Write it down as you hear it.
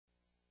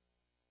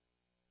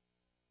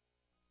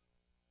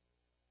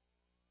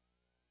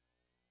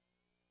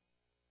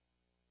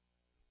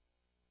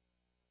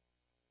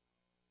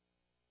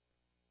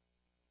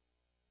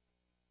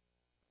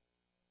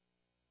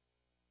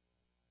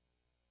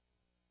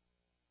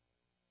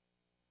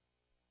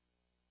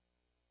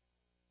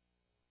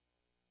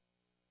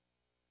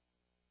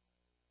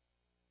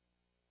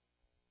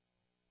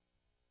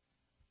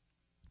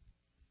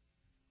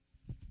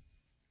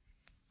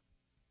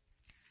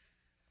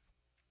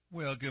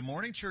Well, good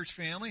morning, church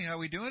family. How are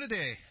we doing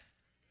today?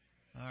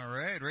 All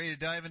right, ready to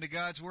dive into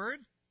God's Word?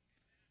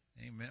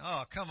 Amen.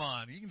 Oh, come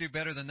on. You can do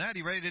better than that.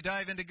 You ready to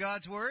dive into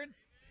God's Word?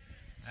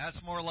 That's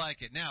more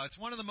like it. Now, it's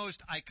one of the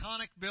most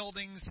iconic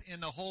buildings in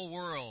the whole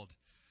world.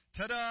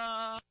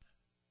 Ta-da!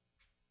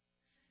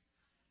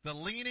 The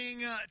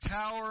Leaning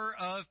Tower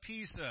of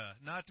Pisa.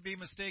 Not to be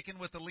mistaken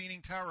with the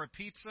Leaning Tower of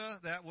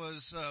Pizza. That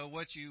was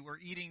what you were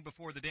eating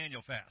before the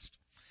Daniel fast.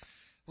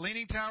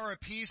 Leaning Tower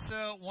of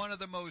Pisa, one of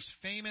the most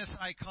famous,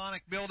 iconic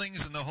buildings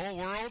in the whole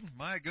world.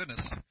 My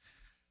goodness,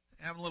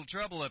 having a little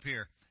trouble up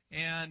here.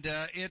 And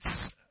it's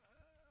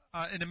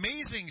an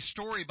amazing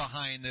story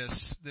behind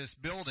this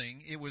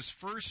building. It was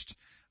first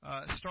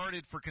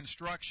started for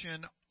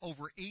construction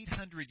over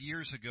 800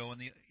 years ago in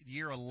the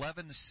year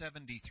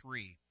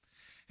 1173.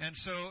 And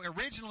so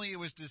originally it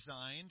was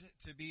designed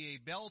to be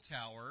a bell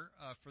tower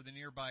for the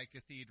nearby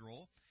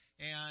cathedral.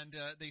 And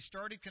they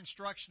started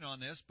construction on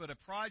this, but a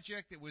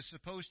project that was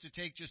supposed to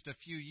take just a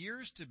few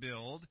years to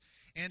build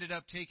ended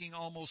up taking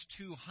almost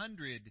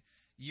 200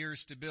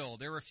 years to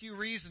build. There were a few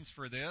reasons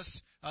for this.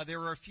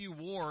 There were a few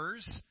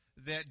wars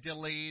that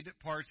delayed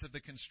parts of the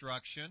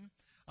construction.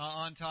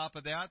 On top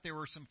of that, there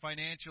were some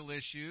financial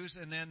issues.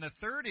 And then the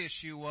third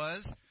issue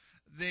was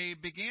they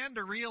began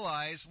to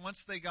realize once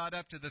they got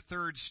up to the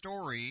third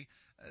story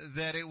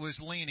that it was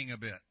leaning a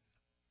bit.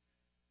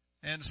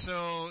 And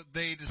so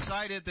they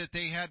decided that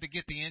they had to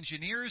get the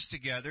engineers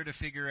together to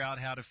figure out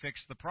how to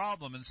fix the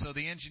problem. And so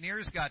the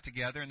engineers got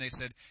together and they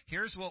said,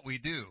 here's what we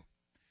do.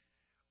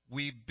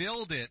 We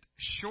build it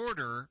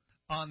shorter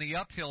on the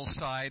uphill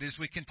side as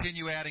we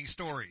continue adding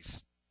stories.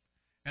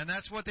 And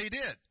that's what they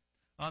did.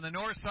 On the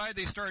north side,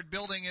 they started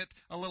building it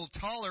a little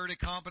taller to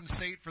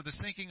compensate for the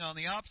sinking on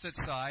the opposite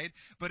side.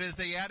 But as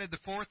they added the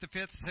fourth, the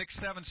fifth, sixth,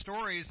 seventh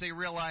stories, they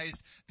realized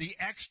the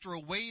extra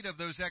weight of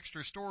those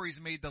extra stories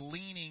made the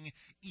leaning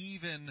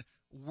even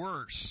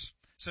worse.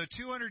 So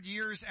 200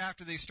 years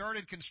after they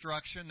started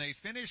construction, they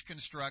finished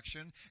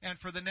construction, and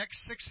for the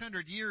next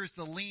 600 years,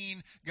 the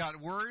lean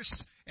got worse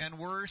and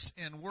worse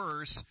and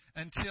worse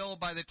until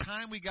by the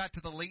time we got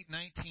to the late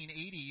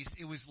 1980s,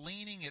 it was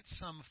leaning at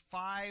some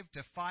 5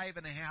 to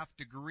 5.5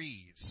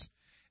 degrees.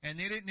 And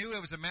they knew it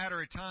was a matter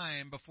of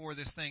time before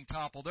this thing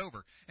toppled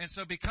over. And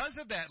so because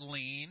of that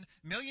lean,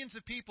 millions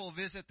of people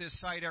visit this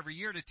site every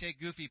year to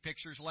take goofy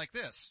pictures like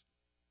this.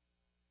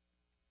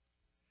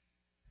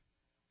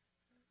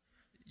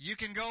 You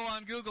can go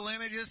on Google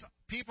Images.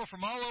 People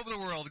from all over the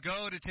world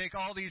go to take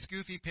all these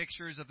goofy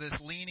pictures of this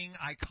leaning,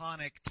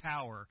 iconic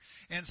tower.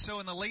 And so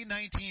in the late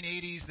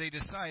 1980s, they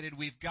decided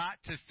we've got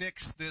to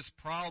fix this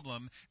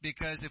problem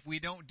because if we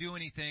don't do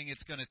anything,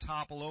 it's going to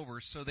topple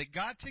over. So they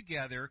got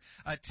together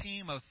a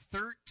team of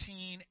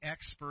 13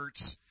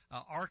 experts,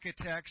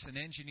 architects and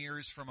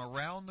engineers from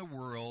around the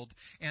world.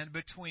 And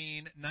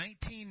between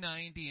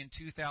 1990 and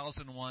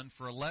 2001,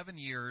 for 11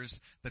 years,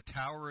 the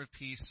Tower of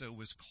Pisa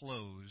was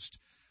closed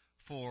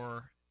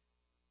for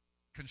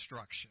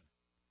construction.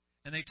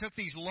 And they took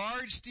these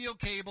large steel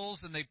cables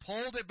and they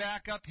pulled it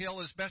back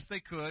uphill as best they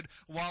could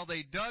while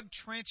they dug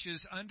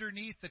trenches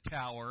underneath the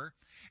tower.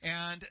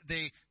 And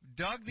they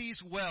dug these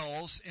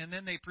wells and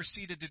then they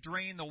proceeded to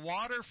drain the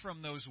water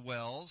from those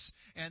wells.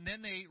 And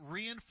then they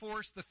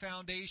reinforced the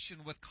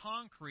foundation with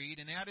concrete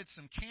and added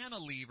some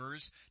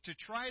cantilevers to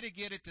try to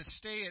get it to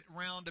stay at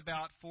round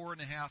about 4.5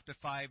 to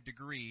 5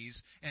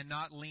 degrees and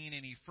not lean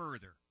any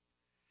further.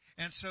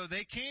 And so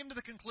they came to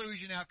the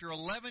conclusion after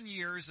 11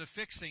 years of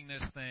fixing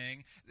this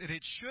thing that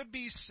it should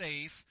be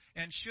safe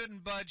and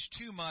shouldn't budge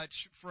too much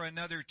for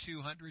another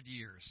 200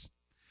 years.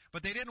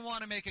 But they didn't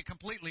want to make it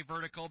completely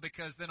vertical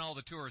because then all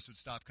the tourists would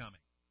stop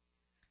coming.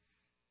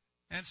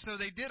 And so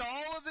they did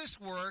all of this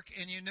work,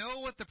 and you know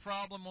what the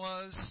problem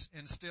was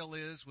and still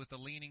is with the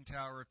Leaning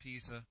Tower of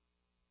Pisa?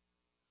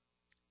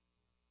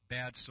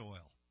 Bad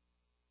soil.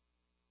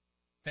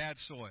 Bad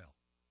soil.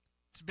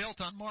 It's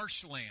built on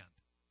marshland.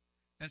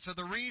 And so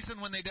the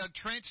reason when they dug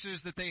trenches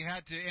that they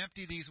had to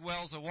empty these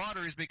wells of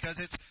water is because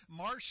it's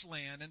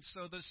marshland, and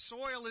so the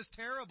soil is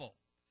terrible.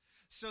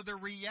 So the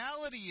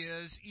reality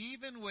is,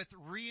 even with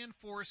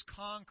reinforced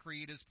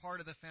concrete as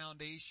part of the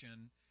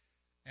foundation,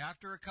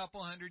 after a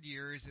couple hundred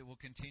years, it will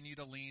continue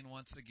to lean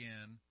once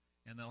again,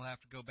 and they'll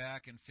have to go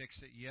back and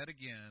fix it yet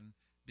again,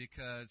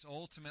 because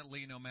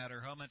ultimately, no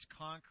matter how much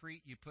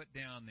concrete you put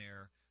down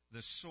there,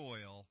 the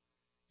soil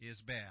is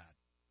bad.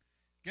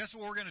 Guess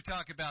what we're going to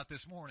talk about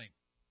this morning?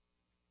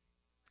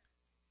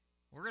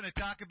 We're going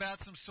to talk about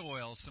some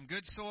soil, some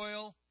good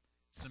soil,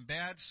 some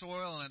bad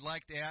soil, and I'd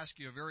like to ask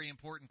you a very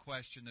important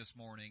question this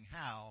morning.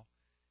 How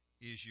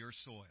is your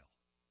soil?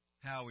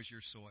 How is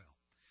your soil?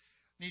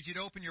 I need you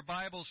to open your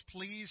Bibles,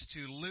 please,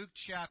 to Luke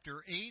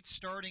chapter 8,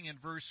 starting in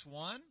verse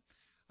 1.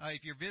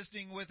 If you're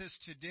visiting with us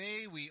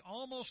today, we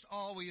almost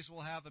always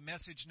will have a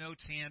message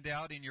notes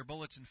handout in your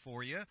bulletin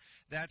for you.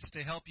 That's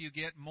to help you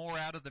get more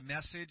out of the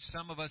message.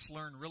 Some of us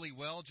learn really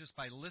well just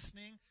by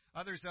listening.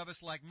 Others of us,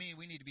 like me,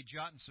 we need to be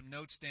jotting some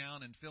notes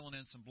down and filling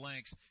in some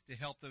blanks to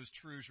help those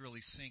truths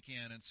really sink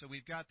in. And so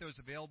we've got those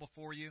available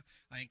for you.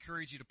 I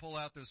encourage you to pull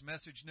out those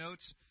message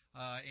notes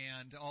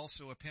and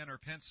also a pen or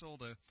pencil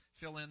to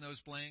fill in those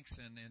blanks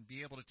and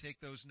be able to take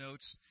those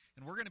notes.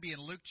 And we're going to be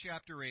in Luke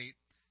chapter 8.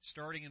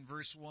 Starting in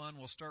verse 1,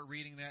 we'll start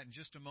reading that in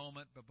just a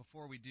moment, but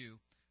before we do,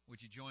 would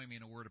you join me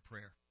in a word of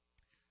prayer?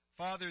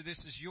 Father, this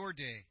is your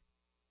day.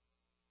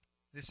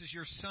 This is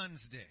your Son's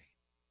day.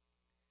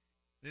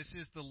 This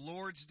is the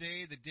Lord's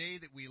day, the day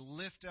that we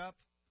lift up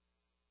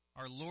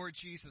our Lord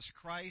Jesus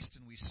Christ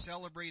and we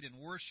celebrate and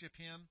worship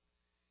Him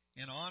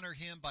and honor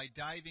Him by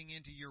diving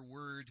into your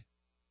word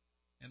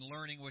and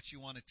learning what you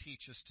want to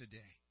teach us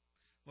today.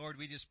 Lord,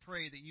 we just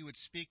pray that you would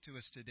speak to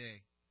us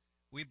today.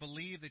 We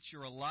believe that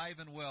you're alive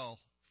and well,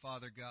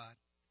 Father God.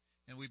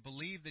 And we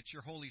believe that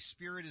your Holy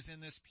Spirit is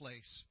in this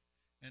place.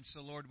 And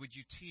so, Lord, would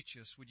you teach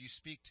us? Would you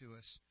speak to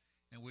us?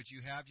 And would you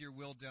have your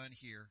will done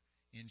here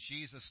in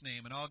Jesus'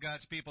 name? And all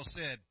God's people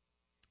said,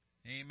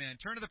 amen.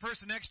 Turn to the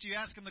person next to you,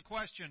 ask him the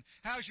question,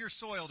 how's your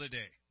soil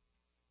today?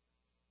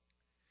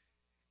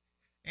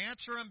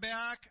 Answer him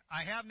back,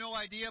 I have no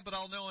idea, but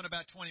I'll know in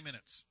about 20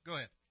 minutes. Go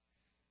ahead.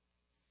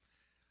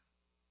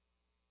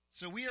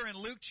 So we are in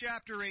Luke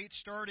chapter 8,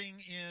 starting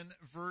in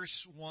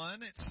verse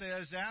 1. It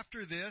says,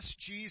 after this,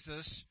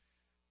 Jesus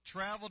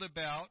traveled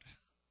about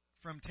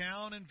from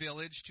town and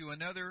village to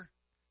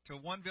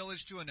one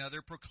village to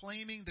another,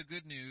 proclaiming the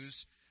good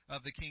news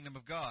of the kingdom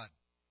of God.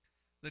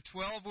 The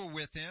 12 were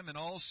with him, and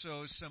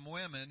also some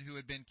women who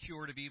had been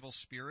cured of evil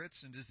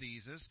spirits and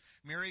diseases.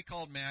 Mary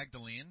called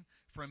Magdalene,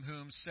 from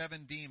whom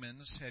 7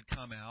 demons had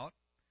come out.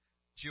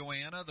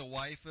 Joanna, the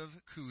wife of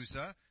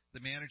Chuza, the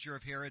manager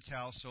of Herod's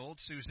household,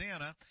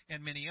 Susanna,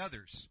 and many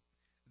others.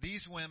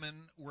 These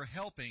women were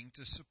helping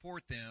to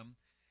support them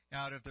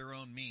out of their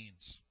own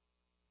means.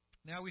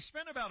 Now, we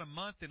spent about a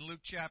month in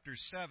Luke chapter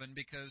 7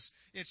 because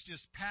it's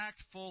just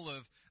packed full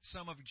of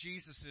some of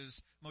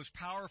Jesus' most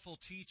powerful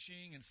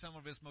teaching and some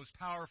of his most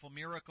powerful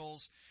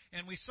miracles.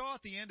 And we saw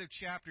at the end of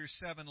chapter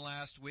 7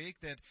 last week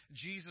that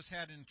Jesus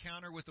had an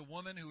encounter with a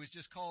woman who was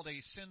just called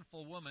a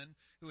sinful woman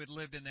who had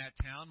lived in that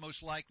town.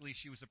 Most likely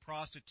she was a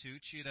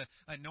prostitute. She had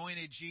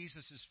anointed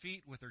Jesus'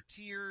 feet with her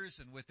tears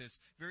and with this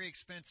very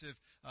expensive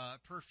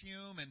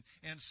perfume.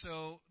 And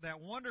so that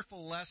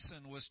wonderful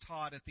lesson was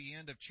taught at the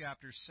end of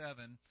chapter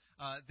 7.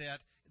 That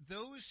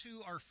those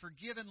who are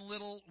forgiven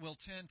little will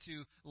tend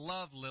to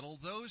love little.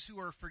 Those who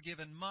are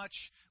forgiven much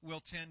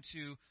will tend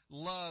to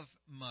love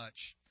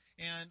much.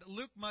 And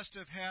Luke must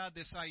have had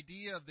this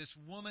idea of this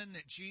woman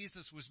that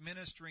Jesus was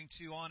ministering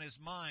to on his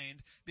mind,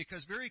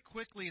 because very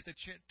quickly at the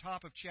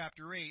top of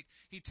chapter 8,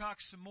 he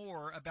talks some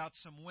more about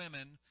some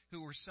women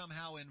who were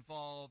somehow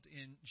involved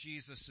in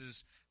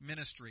Jesus'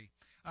 ministry.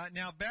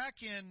 Now, back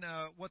in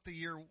what the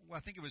year,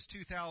 I think it was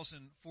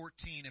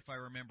 2014, if I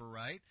remember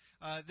right,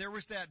 there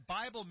was that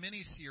Bible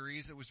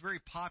miniseries that was very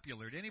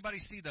popular. Did anybody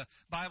see the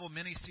Bible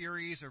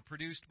miniseries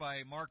produced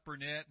by Mark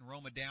Burnett and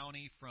Roma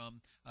Downey from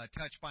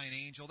Touched by an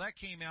Angel? That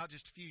came out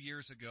just a few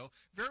years ago.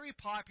 Very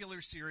popular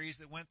series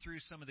that went through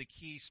some of the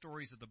key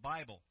stories of the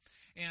Bible.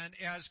 And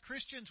as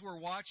Christians were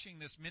watching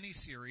this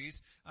miniseries,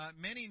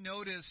 many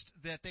noticed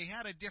that they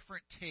had a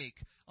different take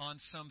on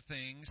some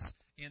things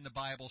in the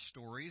Bible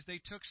stories. They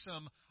took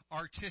some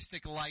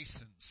artistic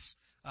license,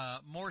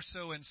 more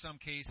so in some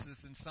cases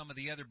than some of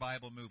the other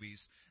Bible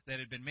movies that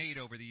had been made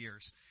over the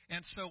years.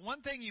 And so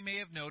one thing you may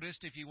have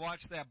noticed if you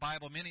watched that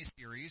Bible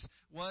miniseries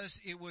was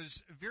it was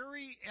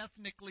very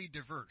ethnically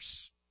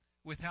diverse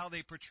with how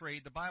they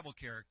portrayed the Bible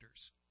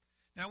characters.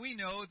 Now, we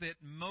know that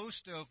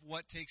most of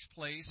what takes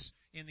place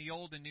in the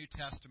Old and New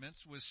Testaments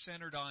was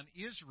centered on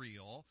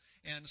Israel,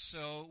 and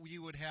so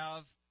you would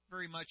have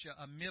very much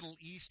a Middle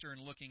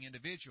Eastern-looking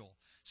individual.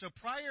 So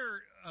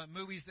prior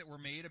movies that were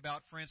made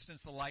about, for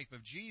instance, the life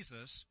of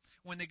Jesus,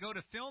 when they go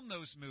to film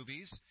those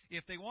movies,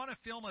 if they want to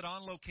film it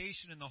on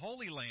location in the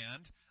Holy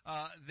Land,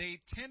 they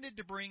tended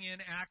to bring in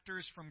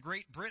actors from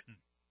Great Britain,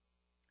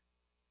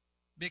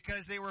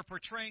 because they were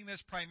portraying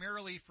this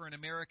primarily for an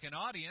American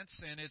audience,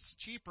 and it's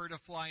cheaper to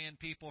fly in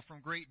people from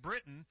Great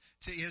Britain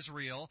to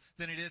Israel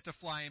than it is to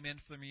fly them in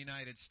from the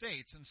United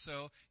States. And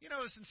so, you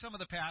notice in some of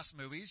the past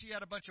movies, you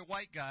had a bunch of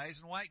white guys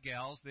and white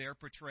gals there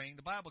portraying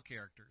the Bible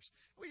characters.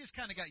 We just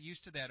kind of got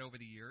used to that over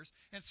the years.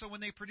 And so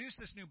when they produced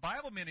this new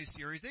Bible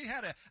miniseries, they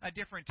had a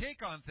different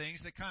take on things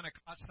that kind of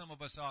caught some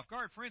of us off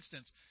guard. For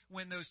instance,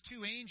 when those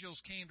 2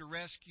 angels came to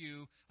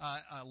rescue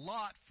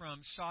Lot from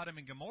Sodom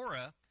and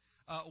Gomorrah,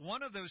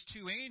 one of those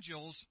 2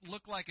 angels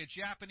looked like a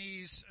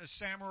Japanese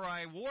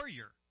samurai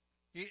warrior.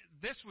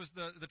 This was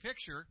the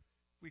picture.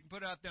 We can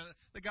put out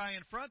the guy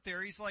in front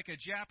there. He's like a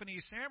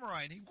Japanese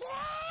samurai, and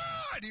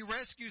he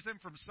rescues them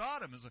from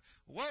Sodom. It's like,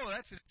 whoa,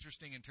 that's an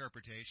interesting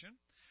interpretation.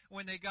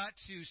 When they got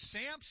to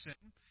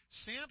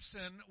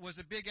Samson was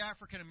a big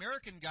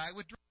African-American guy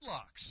with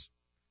dreadlocks.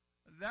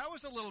 That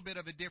was a little bit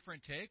of a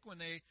different take when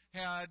they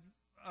had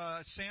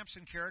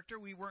Samson character.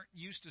 We weren't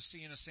used to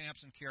seeing a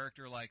Samson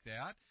character like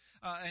that.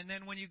 And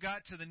then when you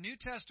got to the New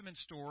Testament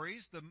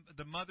stories,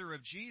 the mother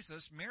of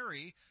Jesus,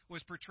 Mary,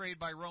 was portrayed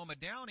by Roma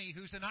Downey,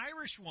 who's an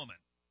Irish woman.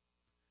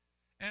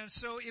 And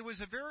so it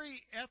was a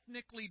very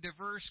ethnically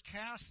diverse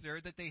cast there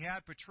that they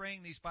had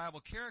portraying these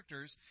Bible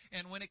characters.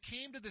 And when it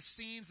came to the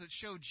scenes that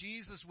showed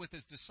Jesus with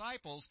his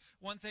disciples,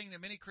 one thing that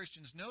many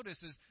Christians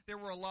notice is there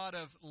were a lot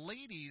of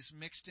ladies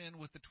mixed in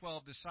with the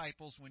 12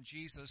 disciples when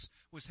Jesus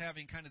was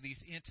having kind of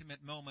these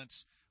intimate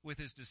moments with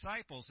his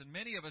disciples. And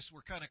many of us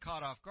were kind of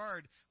caught off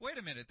guard. Wait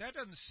a minute, that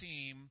doesn't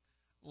seem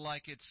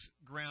like it's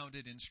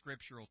grounded in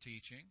scriptural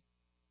teaching.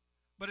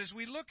 But as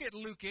we look at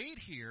Luke 8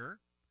 here,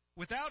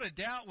 without a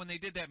doubt, when they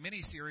did that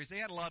miniseries, they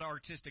had a lot of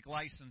artistic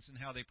license in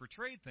how they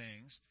portrayed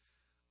things.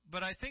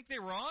 But I think they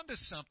were onto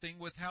something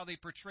with how they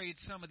portrayed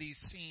some of these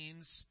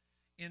scenes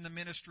in the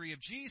ministry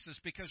of Jesus.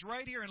 Because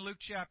right here in Luke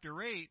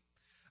chapter 8,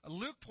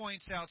 Luke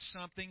points out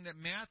something that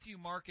Matthew,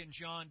 Mark, and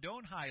John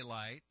don't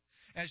highlight.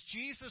 As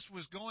Jesus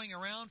was going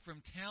around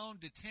from town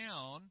to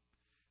town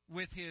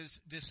with his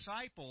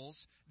disciples,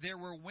 there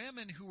were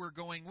women who were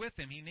going with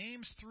him. He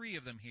names 3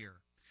 of them here.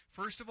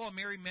 First of all,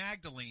 Mary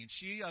Magdalene.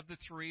 She of the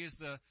 3 is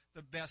the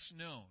best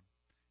known.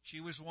 She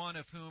was one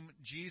of whom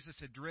Jesus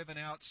had driven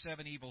out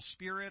 7 evil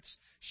spirits.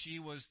 She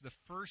was the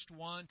first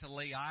one to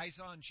lay eyes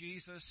on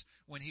Jesus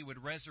when he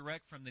would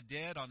resurrect from the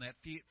dead on that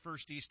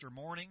first Easter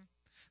morning.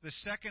 The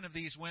second of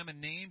these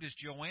women named is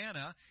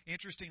Joanna.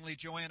 Interestingly,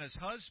 Joanna's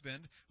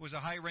husband was a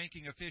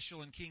high-ranking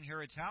official in King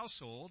Herod's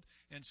household,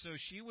 and so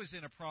she was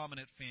in a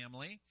prominent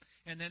family.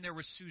 And then there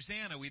was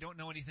Susanna. We don't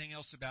know anything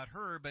else about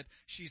her, but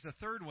she's the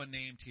third one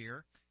named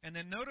here. And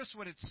then notice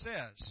what it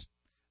says.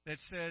 That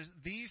says,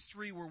 these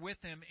 3 were with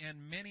him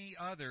and many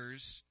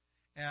others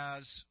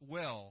as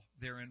well,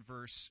 there in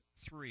verse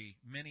 3.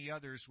 Many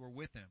others were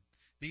with him.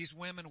 These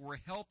women were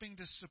helping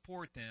to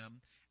support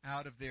them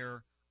out of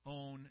their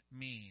own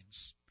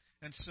means.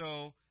 And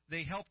so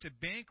they helped to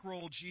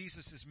bankroll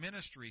Jesus'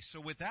 ministry.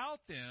 So without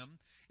them,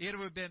 it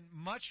would have been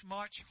much,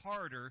 much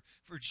harder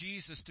for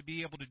Jesus to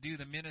be able to do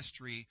the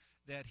ministry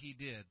that he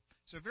did.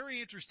 So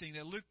very interesting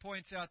that Luke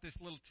points out this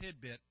little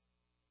tidbit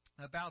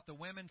about the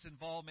women's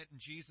involvement in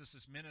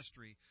Jesus'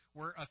 ministry.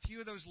 Were a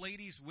few of those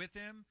ladies with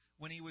him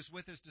when he was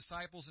with his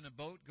disciples in a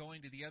boat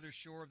going to the other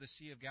shore of the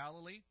Sea of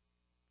Galilee?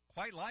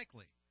 Quite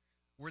likely.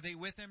 Were they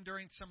with him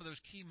during some of those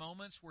key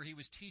moments where he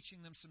was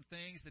teaching them some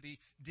things that he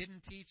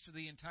didn't teach to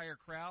the entire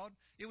crowd?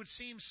 It would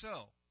seem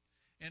so.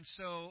 And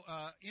so,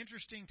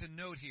 interesting to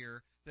note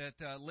here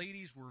that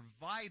ladies were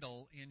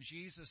vital in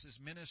Jesus'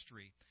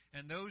 ministry.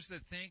 And those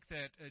that think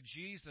that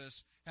Jesus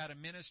had a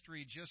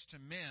ministry just to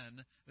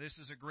men, this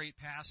is a great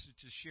passage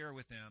to share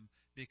with them,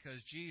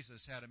 because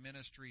Jesus had a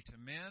ministry to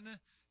men,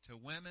 to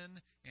women,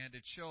 and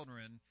to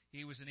children.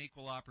 He was an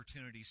equal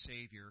opportunity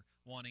Savior,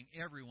 wanting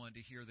everyone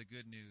to hear the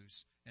good news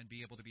and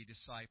be able to be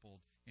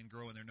discipled and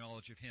grow in their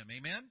knowledge of Him.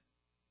 Amen?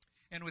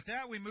 And with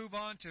that, we move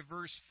on to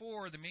verse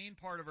 4, the main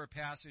part of our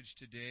passage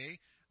today,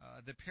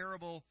 the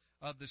parable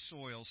of the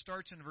soil.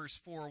 Starts in verse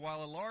 4.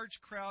 While a large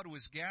crowd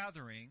was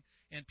gathering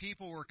and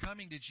people were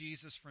coming to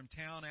Jesus from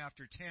town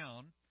after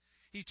town,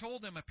 he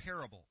told them a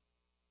parable.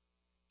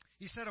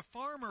 He said, a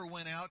farmer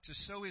went out to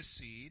sow his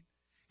seed,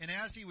 and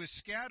as he was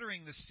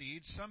scattering the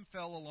seed, some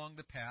fell along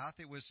the path.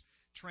 It was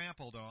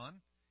trampled on,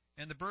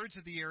 and the birds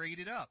of the air ate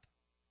it up.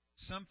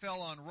 Some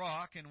fell on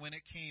rock, and when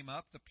it came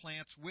up, the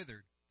plants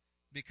withered,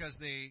 because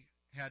they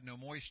had no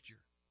moisture.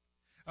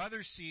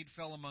 Other seed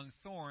fell among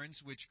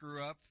thorns, which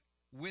grew up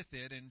with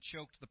it and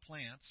choked the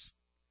plants.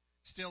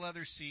 Still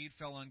other seed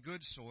fell on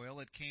good soil.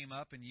 It came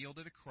up and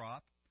yielded a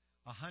crop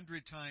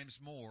 100 times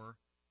more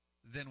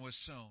than was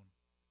sown.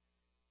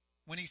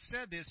 When he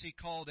said this, he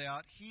called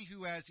out, he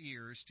who has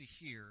ears to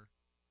hear,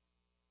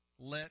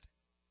 let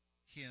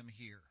him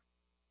hear.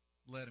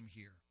 Let him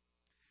hear.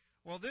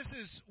 Well, this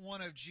is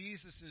one of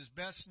Jesus'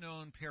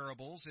 best-known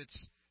parables.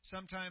 It's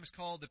sometimes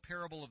called the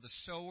parable of the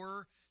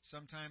sower,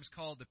 sometimes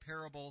called the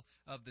parable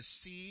of the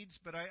seeds,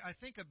 but I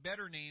think a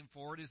better name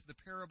for it is the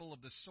parable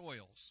of the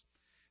soils.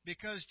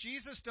 Because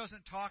Jesus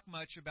doesn't talk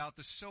much about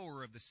the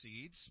sower of the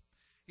seeds.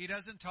 He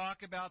doesn't talk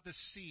about the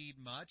seed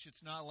much.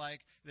 It's not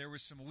like there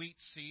was some wheat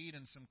seed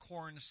and some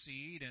corn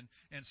seed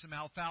and some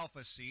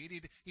alfalfa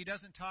seed. He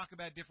doesn't talk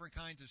about different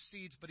kinds of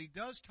seeds, but he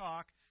does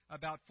talk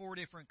about 4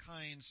 different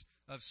kinds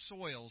of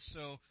soils.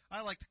 So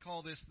I like to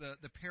call this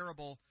the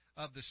parable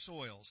of the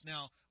soils.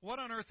 Now, what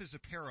on earth is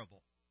a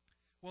parable?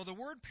 Well, the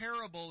word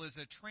parable is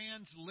a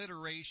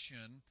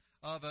transliteration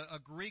of a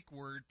Greek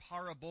word,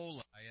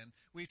 parabola. And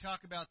we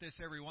talk about this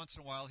every once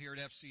in a while here at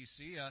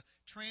FCC.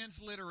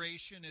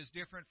 Transliteration is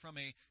different from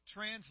a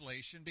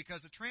translation,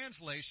 because a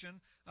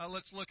translation,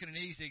 let's look at an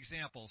easy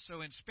example.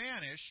 So in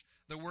Spanish,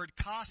 the word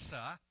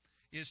casa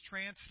is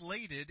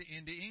translated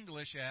into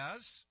English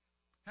as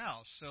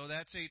house. So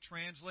that's a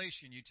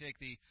translation. You take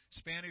the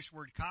Spanish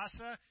word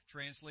casa,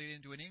 translate it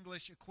into an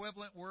English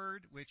equivalent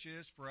word, which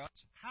is for us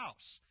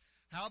house.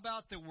 How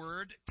about the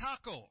word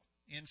taco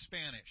in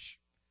Spanish?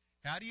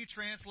 How do you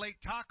translate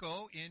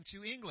taco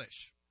into English?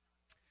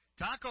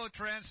 Taco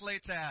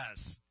translates as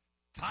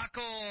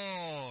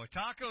Taco.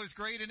 Taco is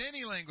great in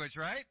any language,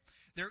 right?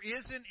 There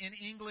isn't an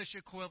English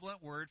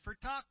equivalent word for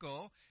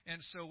taco, and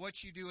so what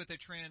you do with a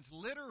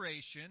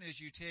transliteration is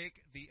you take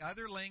the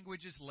other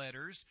language's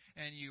letters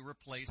and you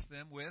replace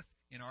them with,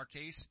 in our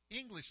case,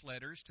 English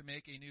letters to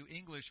make a new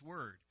English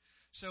word.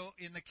 So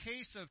in the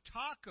case of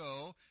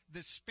taco,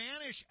 the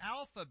Spanish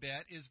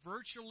alphabet is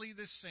virtually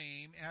the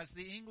same as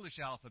the English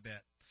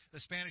alphabet. The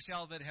Spanish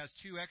alphabet has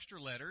 2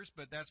 extra letters,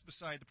 but that's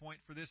beside the point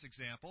for this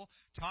example.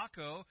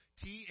 Taco,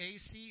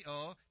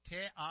 T-A-C-O,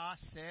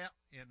 T-A-C,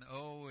 and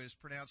O is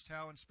pronounced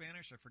how in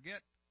Spanish? I forget.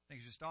 I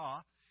think it's just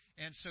A.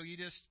 And so you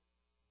just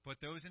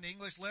put those in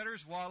English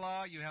letters,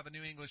 voila, you have a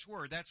new English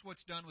word. That's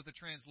what's done with the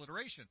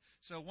transliteration.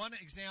 So one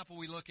example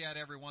we look at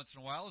every once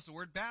in a while is the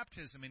word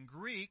baptism. In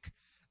Greek,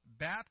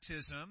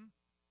 baptism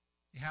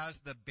has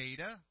the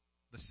beta,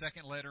 the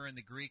second letter in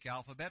the Greek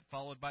alphabet,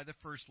 followed by the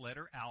first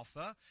letter,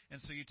 alpha.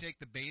 And so you take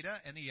the beta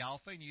and the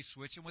alpha and you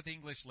switch them with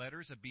English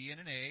letters, a B and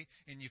an A,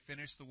 and you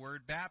finish the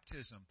word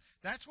baptism.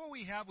 That's what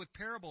we have with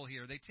parable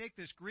here. They take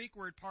this Greek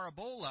word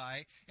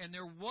parabolai, and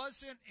there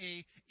wasn't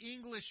a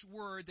English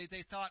word that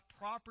they thought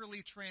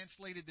properly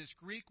translated this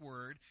Greek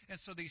word, and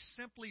so they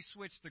simply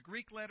switched the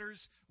Greek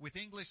letters with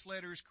English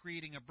letters,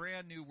 creating a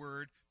brand new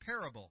word,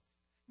 parable.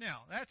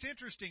 Now, that's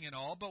interesting and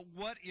all, but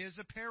what is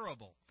a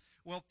parable?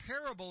 Well,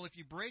 parable, if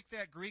you break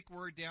that Greek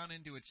word down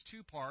into its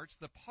 2 parts,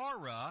 the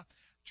para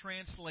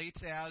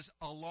translates as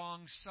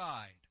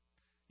alongside.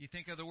 You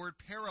think of the word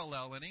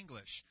parallel in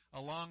English.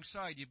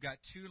 Alongside, you've got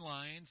 2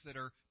 lines that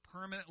are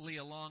permanently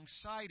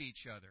alongside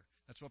each other.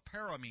 That's what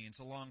para means,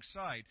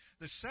 alongside.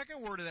 The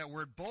second word of that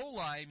word,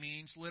 bolai,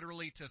 means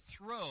literally to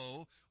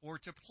throw or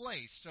to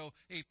place. So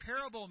a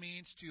parable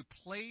means to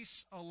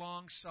place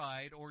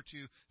alongside or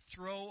to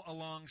throw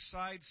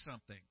alongside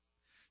something.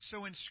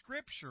 So in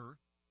Scripture,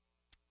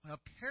 a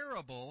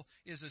parable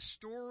is a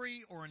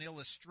story or an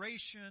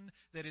illustration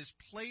that is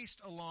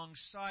placed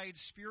alongside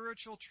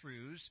spiritual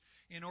truths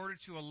in order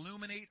to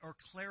illuminate or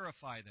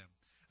clarify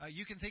them.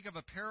 You can think of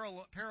a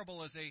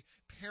parable as a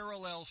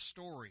parallel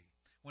story.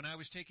 When I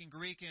was taking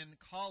Greek in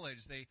college,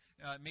 they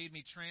made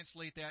me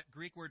translate that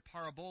Greek word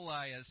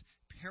parabolai as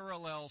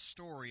parallel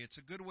story. It's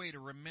a good way to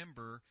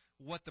remember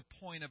what the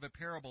point of a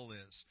parable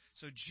is.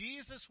 So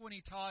Jesus, when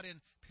he taught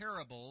in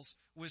parables,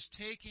 was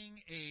taking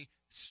a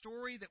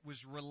story that was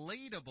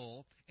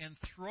relatable and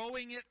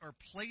throwing it or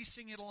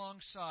placing it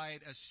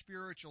alongside a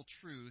spiritual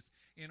truth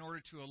in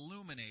order to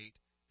illuminate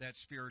that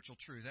spiritual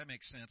truth. That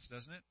makes sense,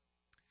 doesn't it?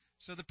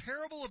 So the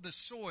parable of the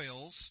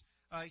soils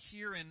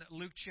here in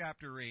Luke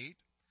chapter 8,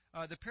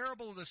 the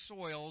parable of the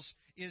soils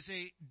is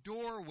a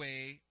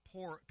doorway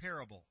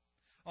parable.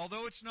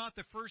 Although it's not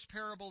the first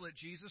parable that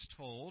Jesus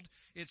told,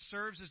 it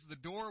serves as the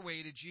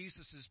doorway to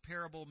Jesus'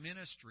 parable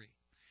ministry.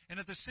 And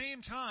at the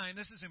same time,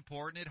 this is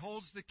important, it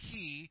holds the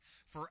key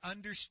for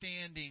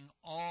understanding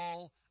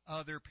all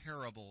other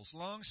parables.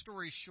 Long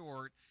story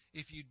short,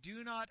 if you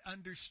do not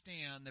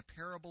understand the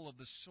parable of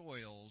the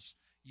soils,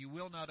 you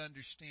will not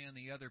understand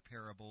the other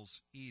parables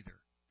either.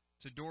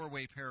 It's a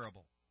doorway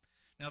parable.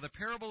 Now, the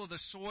parable of the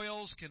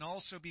soils can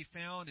also be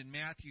found in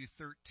Matthew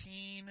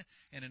 13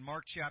 and in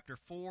Mark chapter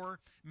 4.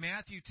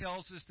 Matthew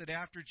tells us that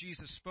after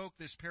Jesus spoke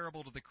this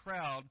parable to the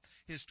crowd,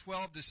 his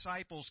 12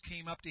 disciples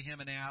came up to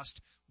him and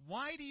asked,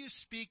 "Why do you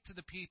speak to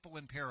the people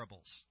in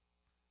parables?"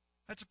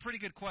 That's a pretty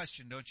good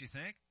question, don't you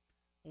think?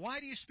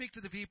 Why do you speak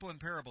to the people in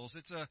parables?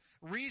 It's a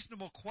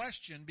reasonable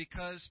question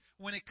because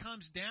when it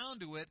comes down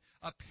to it,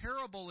 a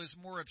parable is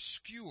more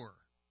obscure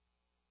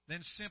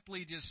than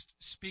simply just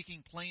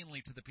speaking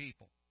plainly to the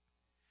people.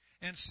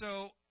 And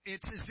so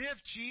it's as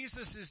if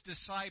Jesus'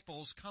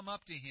 disciples come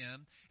up to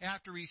him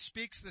after he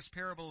speaks this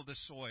parable of the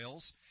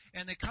soils,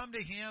 and they come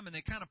to him and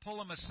they kind of pull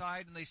him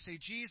aside and they say,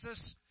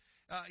 "Jesus,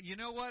 you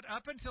know what?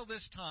 Up until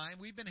this time,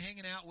 we've been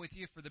hanging out with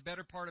you for the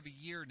better part of a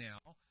year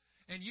now,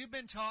 and you've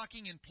been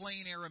talking in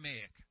plain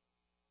Aramaic.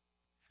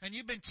 And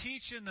you've been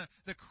teaching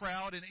the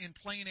crowd in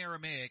plain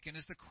Aramaic. And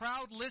as the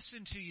crowd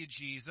listened to you,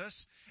 Jesus,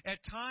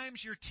 at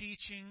times your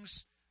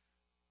teachings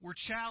were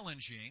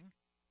challenging.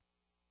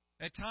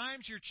 At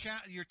times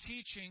your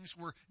teachings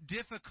were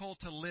difficult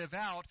to live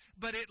out,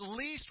 but at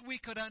least we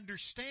could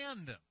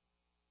understand them.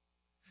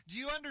 Do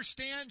you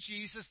understand,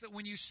 Jesus, that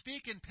when you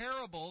speak in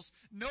parables,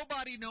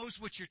 nobody knows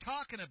what you're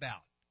talking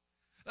about?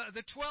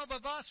 The 12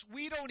 of us,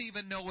 we don't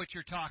even know what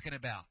you're talking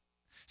about.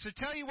 So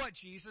tell you what,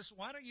 Jesus,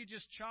 why don't you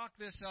just chalk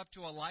this up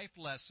to a life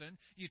lesson?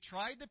 You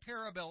tried the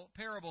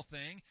parable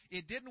thing.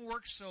 It didn't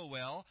work so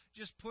well.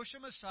 Just push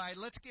them aside.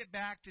 Let's get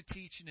back to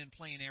teaching in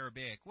plain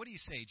Aramaic. What do you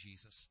say,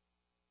 Jesus?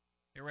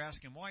 They were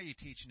asking, why are you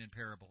teaching in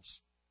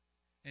parables?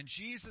 And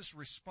Jesus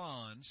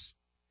responds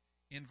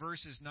in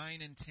verses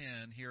 9 and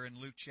 10 here in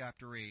Luke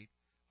chapter 8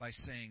 by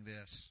saying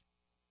this.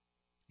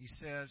 He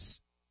says,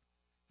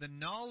 "The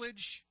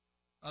knowledge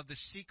of the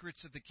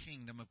secrets of the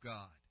kingdom of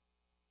God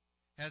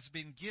has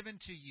been given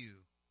to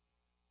you,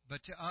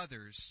 but to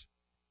others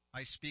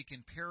I speak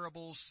in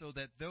parables, so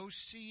that though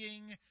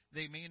seeing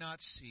they may not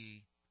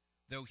see,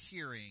 though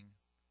hearing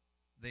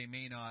they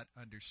may not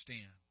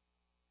understand."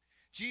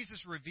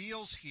 Jesus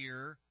reveals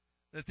here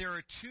that there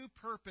are two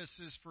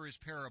purposes for his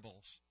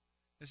parables.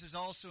 This is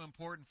also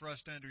important for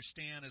us to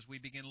understand as we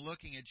begin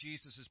looking at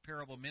Jesus'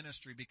 parable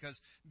ministry, because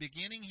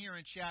beginning here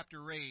in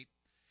chapter 8,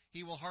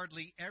 he will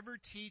hardly ever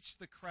teach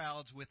the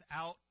crowds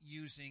without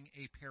using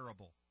a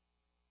parable.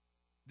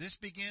 This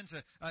begins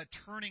a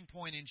turning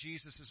point in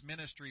Jesus'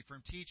 ministry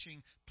from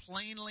teaching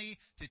plainly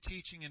to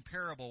teaching in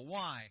parable.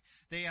 Why?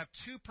 They have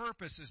two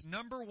purposes.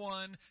 Number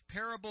one,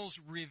 parables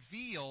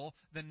reveal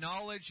the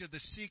knowledge of the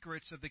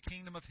secrets of the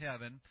kingdom of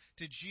heaven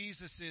to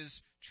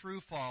Jesus' true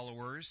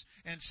followers.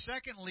 And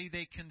secondly,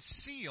 they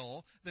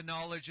conceal the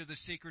knowledge of the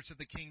secrets of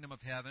the kingdom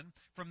of heaven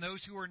from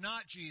those who are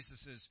not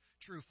Jesus'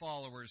 true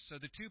followers. So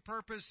the two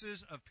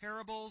purposes of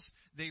parables,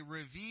 they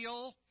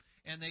reveal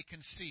and they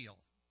conceal.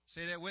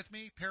 Say that with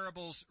me.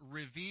 Parables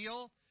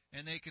reveal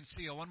and they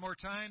conceal. One more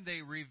time.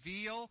 They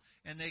reveal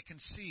and they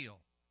conceal.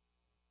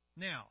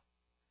 Now,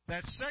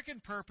 that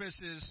second purpose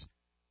is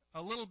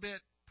a little bit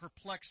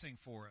perplexing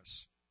for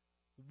us.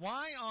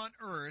 Why on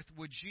earth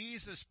would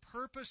Jesus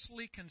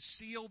purposely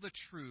conceal the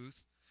truth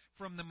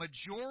from the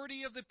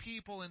majority of the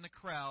people in the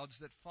crowds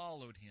that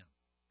followed him?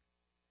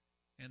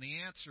 And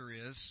the answer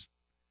is,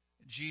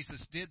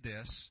 Jesus did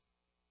this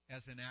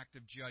as an act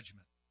of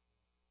judgment.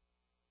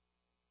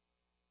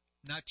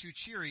 Not too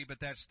cheery, but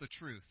that's the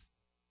truth.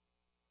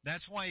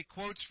 That's why he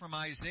quotes from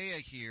Isaiah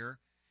here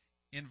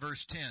in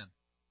verse 10.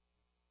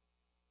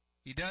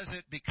 He does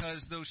it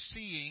because though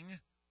seeing,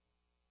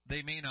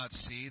 they may not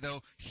see.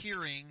 Though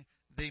hearing,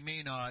 they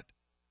may not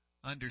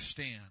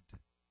understand.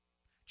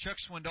 Chuck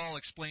Swindoll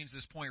explains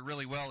this point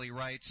really well. He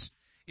writes,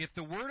 if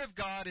the Word of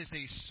God is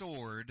a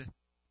sword,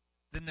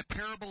 then the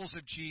parables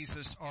of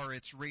Jesus are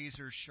its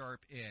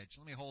razor-sharp edge.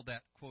 Let me hold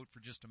that quote for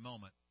just a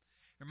moment.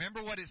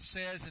 Remember what it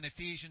says in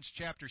Ephesians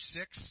chapter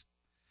 6?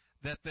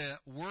 That the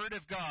Word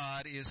of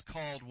God is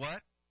called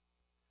what?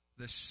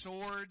 The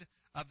sword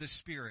of the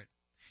Spirit.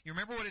 You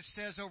remember what it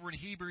says over in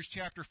Hebrews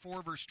chapter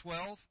 4, verse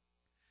 12?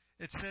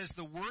 It says,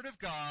 the Word of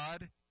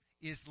God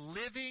is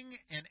living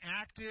and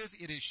active.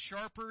 It is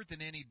sharper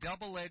than any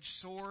double-edged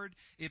sword.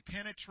 It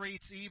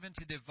penetrates even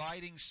to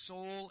dividing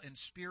soul and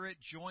spirit,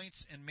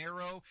 joints and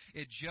marrow.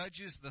 It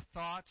judges the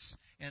thoughts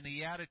and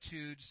the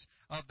attitudes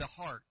of the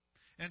heart.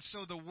 And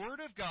so the Word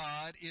of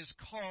God is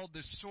called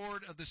the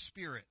sword of the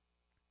Spirit.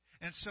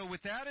 And so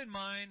with that in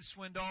mind,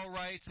 Swindoll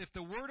writes, if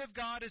the Word of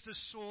God is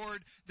a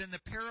sword, then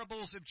the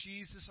parables of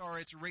Jesus are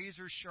its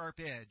razor-sharp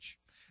edge.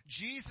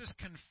 Jesus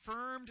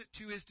confirmed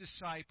to his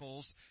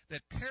disciples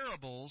that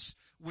parables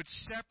would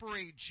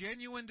separate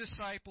genuine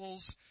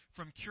disciples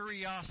from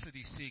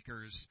curiosity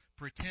seekers,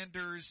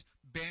 pretenders,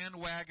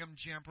 bandwagon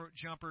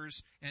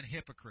jumpers, and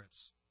hypocrites.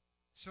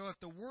 So if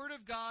the Word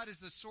of God is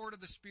the sword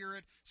of the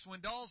Spirit,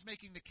 Swindoll's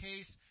making the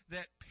case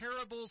that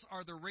parables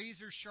are the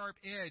razor-sharp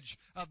edge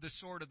of the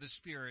sword of the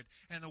Spirit.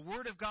 And the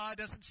Word of God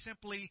doesn't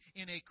simply,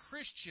 in a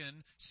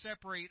Christian,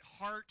 separate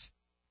heart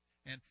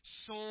and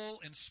soul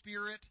and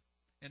spirit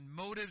and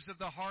motives of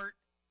the heart.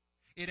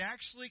 It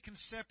actually can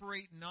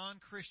separate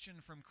non-Christian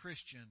from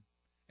Christian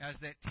as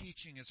that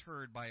teaching is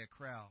heard by a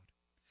crowd.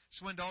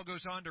 Swindoll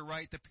goes on to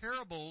write, the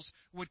parables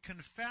would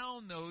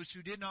confound those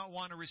who did not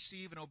want to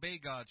receive and obey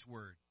God's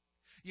Word.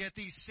 Yet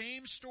these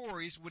same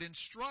stories would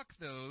instruct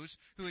those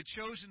who had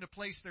chosen to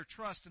place their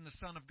trust in the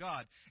Son of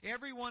God.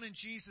 Everyone in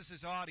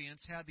Jesus' audience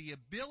had the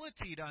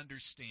ability to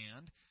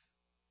understand,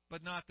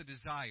 but not the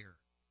desire.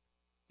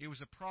 It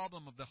was a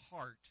problem of the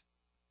heart,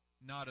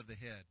 not of the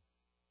head.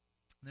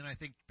 And then I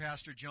think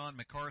Pastor John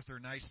MacArthur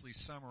nicely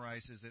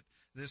summarizes it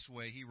this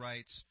way. He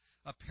writes,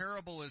 a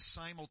parable is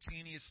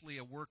simultaneously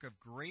a work of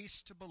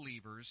grace to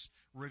believers,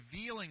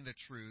 revealing the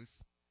truth,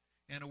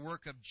 and a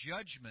work of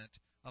judgment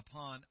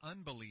upon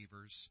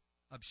unbelievers,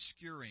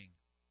 obscuring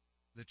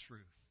the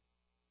truth.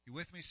 You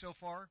with me so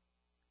far?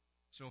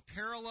 So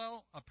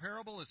a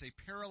parable is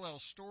a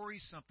parallel story,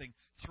 something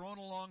thrown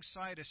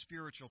alongside a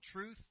spiritual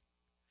truth.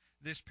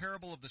 This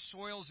parable of the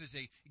soils is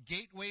a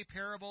gateway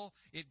parable.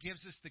 It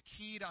gives us the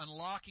key to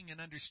unlocking and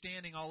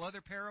understanding all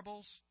other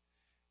parables.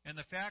 And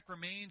the fact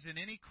remains, in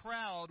any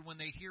crowd, when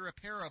they hear a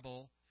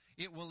parable,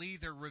 it will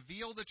either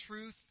reveal the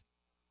truth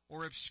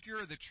or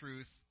obscure the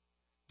truth,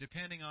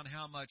 depending on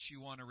how much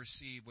you want to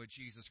receive what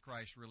Jesus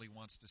Christ really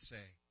wants to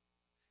say.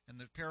 And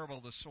the parable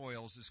of the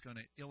soils is going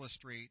to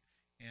illustrate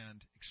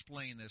and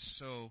explain this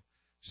so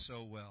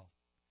well.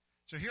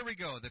 So here we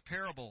go. The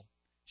parable,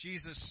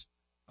 Jesus,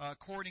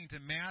 according to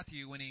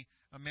Matthew, when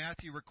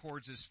Matthew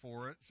records this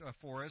for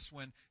us,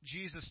 when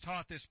Jesus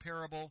taught this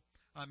parable,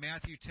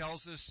 Matthew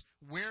tells us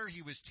where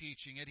he was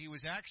teaching it. He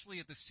was actually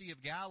at the Sea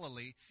of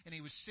Galilee, and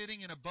he was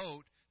sitting in a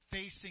boat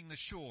facing the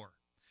shore.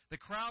 The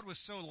crowd was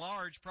so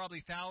large,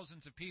 probably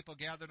thousands of people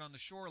gathered on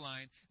the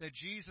shoreline, that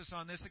Jesus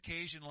on this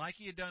occasion, like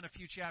he had done a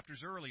few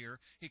chapters earlier,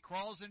 he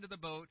crawls into the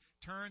boat,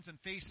 turns and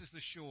faces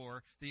the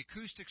shore. The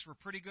acoustics were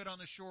pretty good on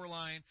the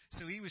shoreline,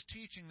 so he was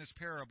teaching this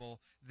parable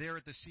there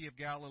at the Sea of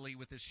Galilee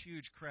with this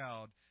huge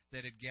crowd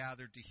that had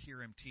gathered to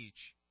hear him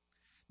teach.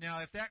 Now,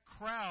 if that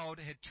crowd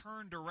had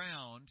turned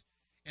around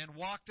and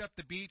walked up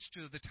the beach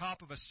to the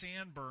top of a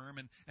sand berm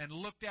and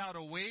looked out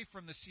away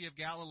from the Sea of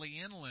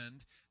Galilee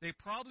inland, they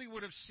probably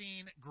would have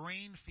seen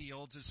grain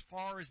fields as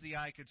far as the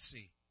eye could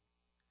see.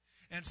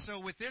 And so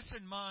with this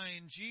in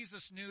mind,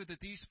 Jesus knew that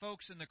these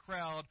folks in the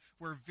crowd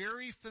were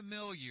very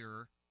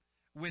familiar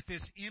with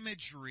this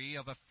imagery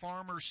of a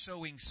farmer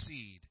sowing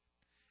seed.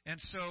 And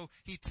so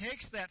he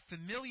takes that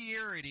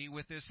familiarity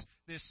with this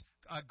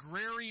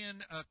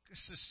agrarian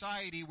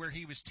society where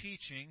he was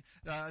teaching,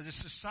 the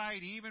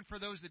society, even for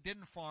those that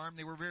didn't farm,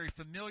 they were very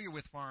familiar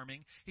with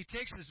farming. He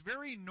takes this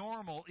very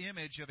normal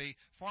image of a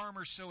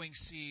farmer sowing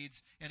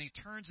seeds, and he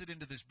turns it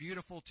into this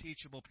beautiful,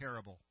 teachable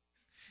parable.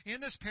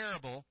 In this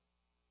parable,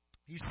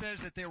 he says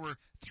that there were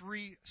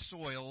three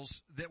soils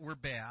that were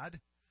bad.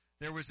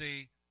 There was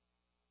a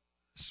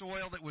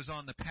soil that was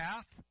on the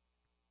path.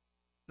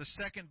 The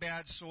second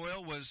bad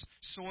soil was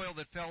soil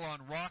that fell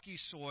on rocky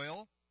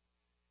soil.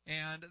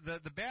 And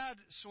the bad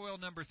soil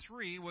number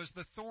 3 was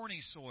the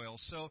thorny soil.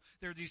 So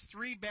there are these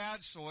three bad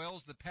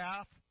soils, the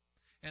path,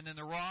 and then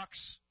the rocks,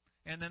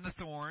 and then the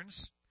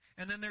thorns.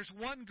 And then there's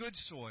one good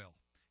soil.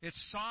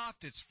 It's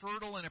soft, it's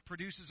fertile, and it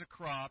produces a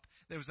crop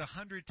that was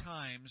 100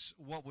 times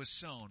what was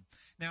sown.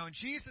 Now, in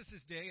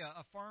Jesus' day,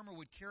 a farmer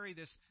would carry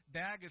this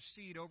bag of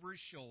seed over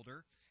his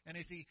shoulder, and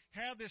as he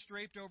had this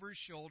draped over his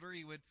shoulder,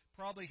 he would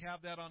probably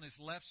have that on his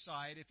left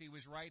side if he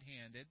was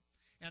right-handed.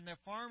 And the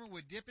farmer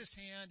would dip his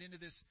hand into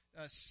this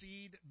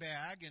seed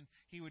bag, and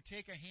he would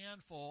take a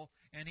handful,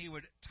 and he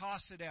would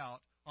toss it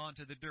out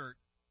onto the dirt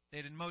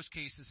that in most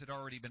cases had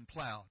already been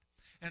plowed.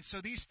 And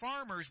so these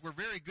farmers were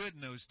very good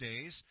in those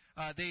days.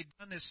 They'd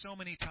done this so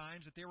many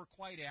times that they were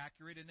quite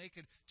accurate, and they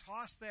could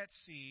toss that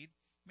seed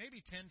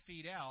maybe 10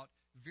 feet out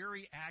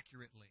very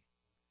accurately.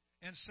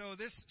 And so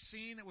this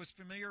scene that was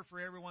familiar for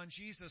everyone,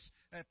 Jesus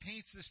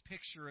paints this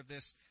picture of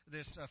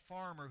this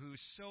farmer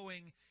who's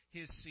sowing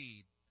his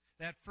seed.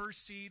 That first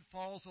seed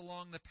falls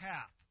along the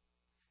path.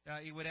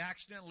 It would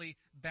accidentally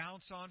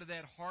bounce onto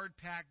that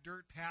hard-packed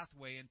dirt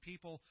pathway, and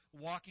people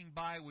walking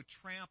by would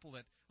trample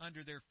it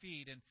under their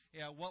feet. And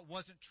what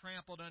wasn't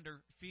trampled under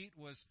feet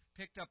was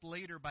picked up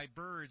later by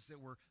birds that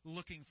were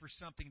looking for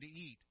something to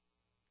eat.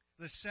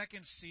 The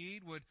second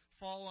seed would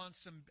fall on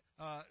some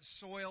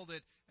soil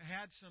that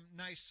had some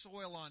nice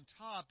soil on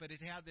top, but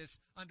it had this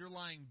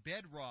underlying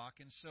bedrock,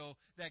 and so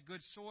that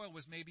good soil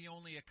was maybe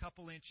only a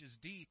couple inches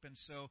deep, and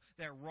so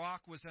that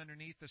rock was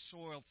underneath the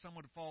soil. Some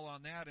would fall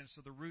on that, and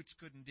so the roots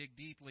couldn't dig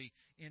deeply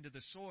into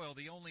the soil.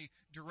 The only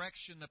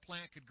direction the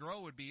plant could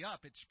grow would be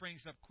up. It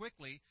springs up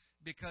quickly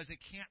because it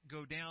can't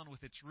go down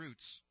with its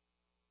roots.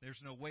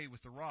 There's no way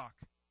with the rock.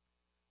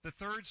 The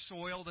third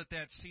soil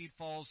that seed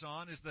falls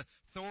on is the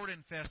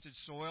thorn-infested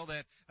soil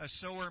that a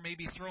sower may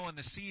be throwing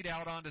the seed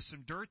out onto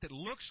some dirt that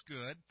looks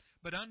good,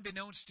 but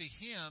unbeknownst to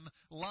him,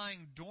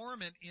 lying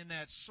dormant in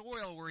that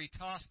soil where he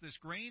tossed this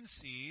grain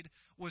seed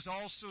was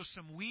also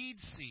some weed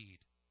seed.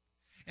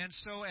 And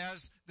so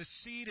as the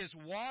seed is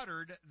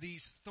watered,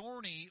 these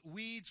thorny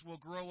weeds will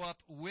grow up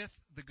with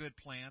the good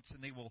plants,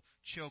 and they will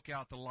choke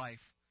out the life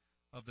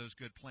of those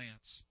good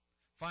plants.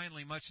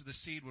 Finally, much of the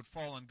seed would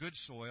fall on good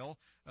soil.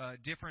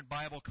 Different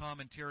Bible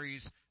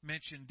commentaries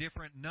mention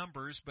different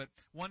numbers, but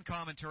one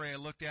commentary I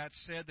looked at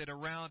said that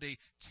around a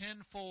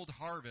tenfold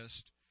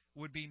harvest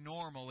would be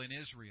normal in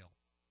Israel.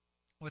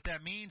 What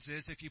that means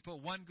is if you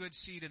put one good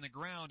seed in the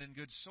ground in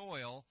good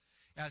soil,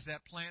 as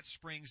that plant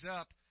springs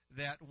up,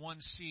 that one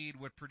seed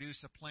would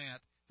produce a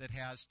plant that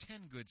has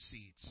 10 good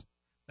seeds.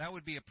 That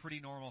would be a pretty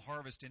normal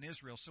harvest in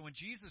Israel. So when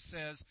Jesus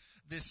says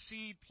this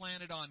seed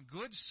planted on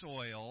good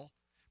soil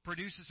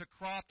produces a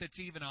crop that's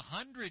even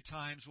 100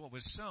 times what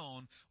was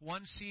sown,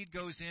 one seed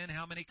goes in,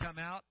 how many come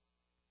out?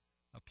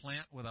 A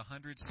plant with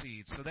 100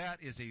 seeds. So that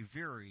is a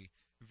very,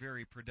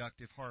 very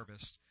productive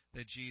harvest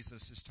that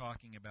Jesus is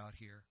talking about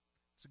here.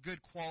 It's a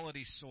good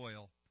quality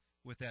soil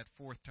with that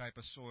fourth type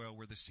of soil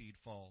where the seed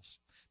falls.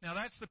 Now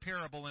that's the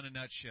parable in a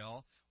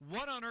nutshell.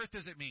 What on earth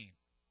does it mean?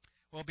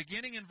 Well,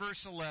 beginning in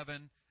verse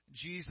 11,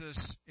 Jesus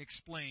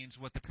explains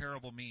what the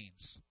parable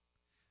means.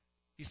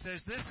 He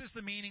says, "This is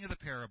the meaning of the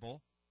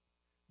parable.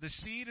 The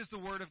seed is the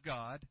word of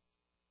God.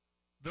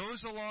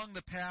 Those along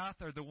the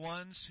path are the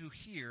ones who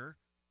hear,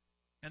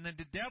 and then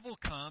the devil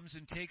comes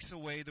and takes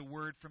away the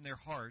word from their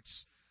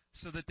hearts,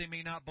 so that they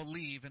may not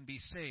believe and be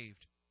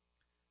saved.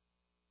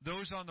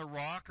 Those on the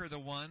rock are the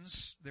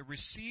ones that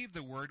receive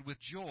the word with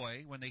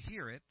joy when they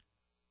hear it,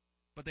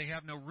 but they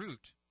have no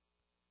root.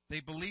 They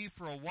believe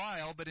for a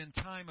while, but in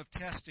time of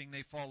testing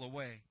they fall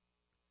away.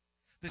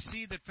 The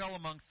seed that fell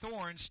among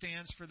thorns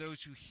stands for those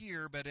who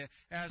hear, but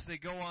as they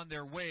go on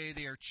their way,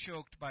 they are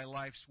choked by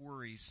life's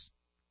worries,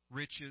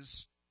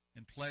 riches,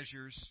 and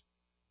pleasures,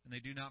 and they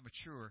do not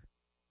mature.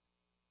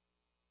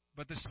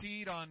 But the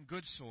seed on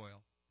good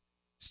soil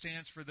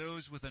stands for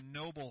those with a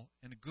noble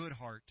and a good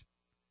heart,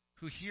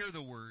 who hear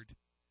the word,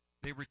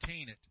 they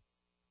retain it,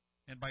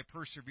 and by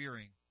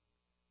persevering,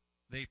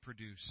 they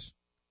produce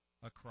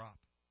a crop."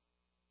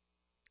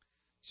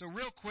 So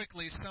real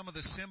quickly, some of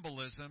the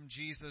symbolism.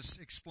 Jesus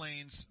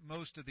explains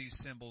most of these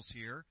symbols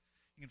here.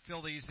 You can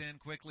fill these in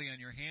quickly on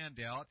your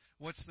handout.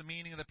 What's the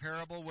meaning of the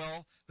parable?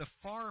 Well, the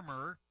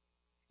farmer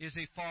is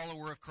a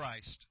follower of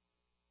Christ.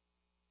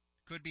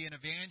 Could be an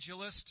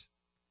evangelist,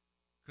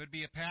 could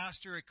be a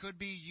pastor, it could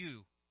be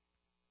you.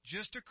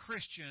 Just a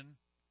Christian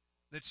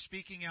that's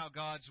speaking out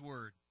God's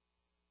Word.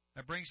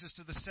 That brings us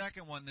to the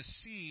second one. The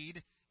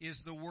seed is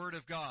the Word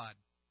of God.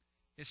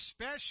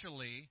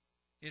 Especially,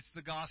 it's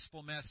the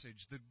gospel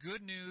message, the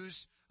good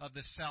news of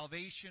the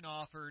salvation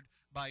offered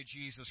by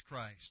Jesus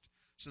Christ.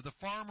 So the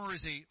farmer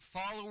is a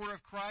follower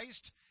of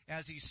Christ.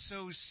 As he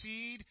sows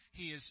seed,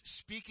 he is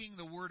speaking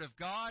the Word of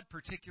God,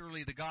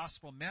 particularly the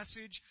gospel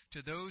message,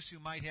 to those who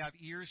might have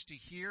ears to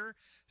hear.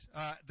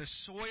 The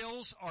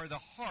soils are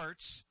the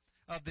hearts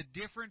of the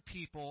different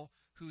people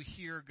who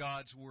hear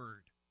God's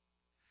Word.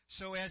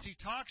 So as he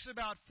talks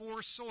about 4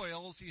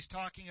 soils, he's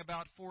talking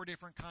about 4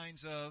 different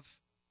kinds of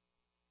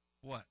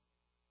what?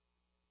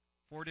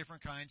 4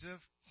 different kinds of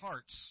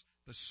hearts.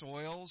 The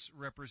soils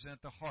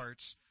represent the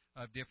hearts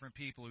of different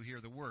people who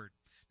hear the Word.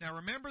 Now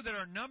remember that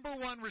our number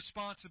one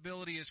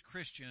responsibility as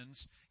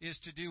Christians is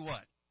to do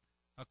what?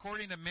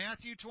 According to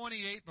Matthew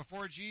 28,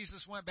 before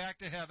Jesus went back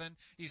to heaven,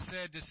 he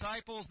said,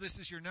 disciples, this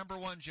is your number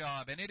one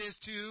job, and it is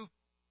to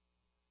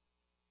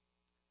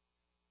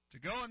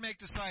go and make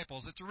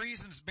disciples. It's the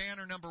reason it's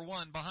banner number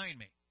 1 behind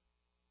me.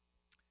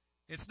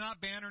 It's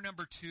not banner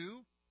number 2.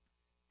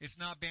 It's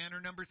not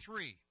banner number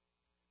 3.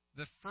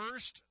 The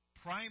first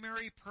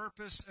primary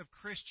purpose of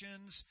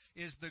Christians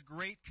is the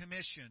Great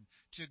Commission,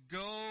 to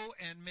go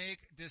and make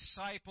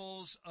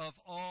disciples of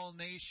all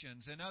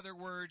nations. In other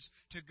words,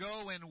 to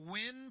go and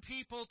win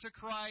people to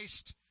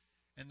Christ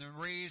and then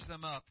raise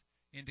them up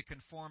into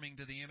conforming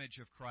to the image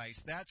of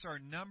Christ. That's our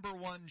number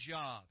one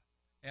job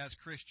as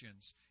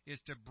Christians, is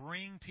to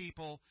bring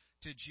people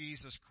to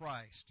Jesus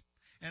Christ.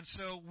 And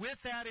so with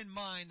that in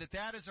mind,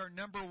 that is our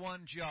number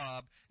one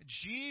job,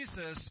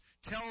 Jesus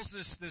tells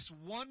us this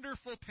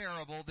wonderful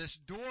parable, this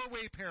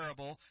doorway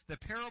parable, the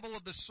parable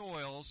of the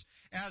soils,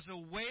 as a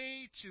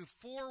way to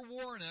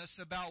forewarn us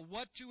about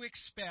what to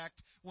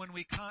expect when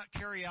we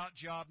carry out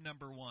job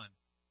number 1.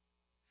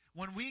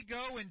 When we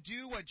go and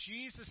do what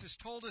Jesus has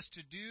told us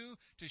to do,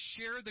 to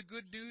share the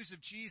good news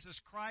of Jesus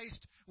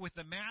Christ with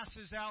the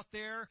masses out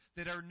there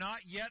that are not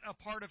yet a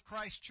part of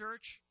Christ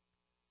Church,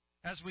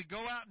 as we go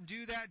out and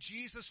do that,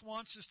 Jesus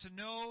wants us to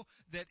know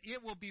that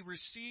it will be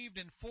received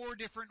in 4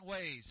 different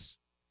ways,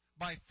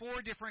 by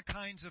 4 different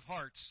kinds of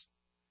hearts.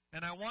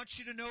 And I want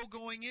you to know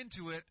going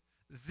into it,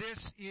 this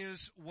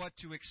is what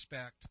to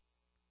expect.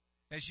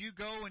 As you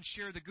go and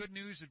share the good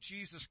news of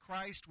Jesus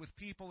Christ with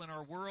people in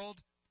our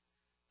world,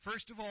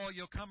 first of all,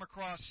 you'll come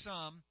across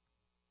some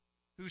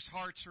whose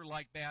hearts are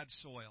like bad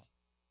soil.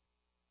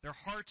 Their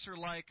hearts are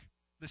like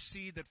the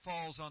seed that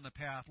falls on the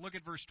path. Look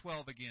at verse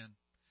 12 again.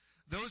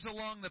 Those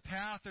along the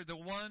path are the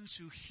ones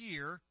who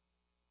hear,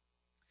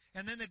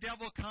 and then the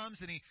devil comes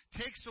and he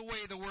takes away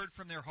the word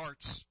from their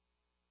hearts,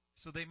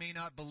 so they may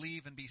not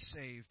believe and be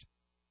saved.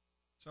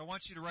 So I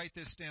want you to write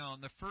this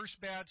down. The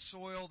first bad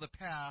soil, the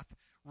path,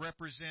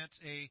 represents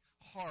a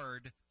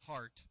hard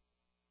heart.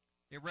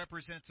 It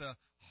represents a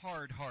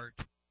hard heart.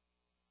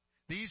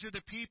 These are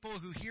the people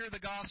who hear the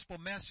gospel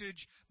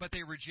message, but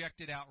they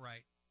reject it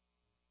outright.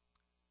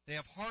 They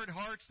have hard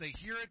hearts, they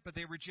hear it, but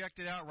they reject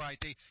it outright.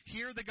 They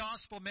hear the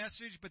gospel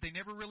message, but they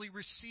never really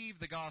receive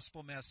the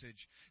gospel message.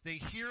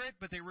 They hear it,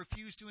 but they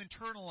refuse to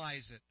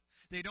internalize it.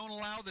 They don't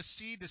allow the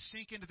seed to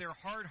sink into their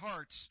hard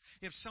hearts.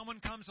 If someone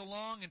comes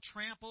along and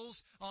tramples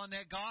on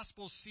that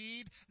gospel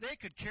seed, they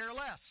could care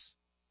less.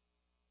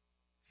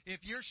 If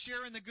you're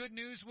sharing the good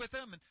news with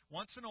them, and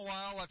once in a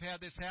while I've had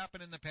this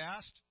happen in the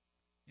past,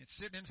 it's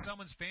sitting in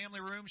someone's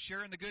family room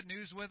sharing the good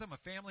news with them,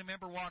 a family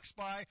member walks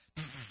by,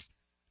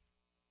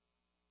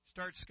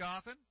 start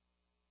scoffing,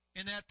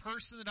 and that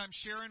person that I'm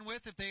sharing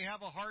with, if they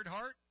have a hard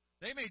heart,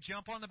 they may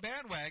jump on the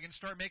bandwagon and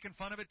start making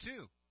fun of it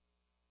too.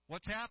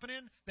 What's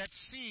happening? That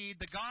seed,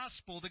 the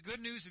gospel, the good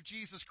news of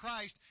Jesus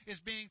Christ is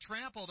being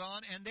trampled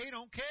on, and they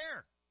don't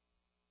care.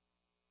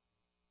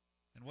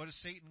 And what does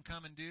Satan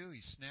come and do?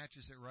 He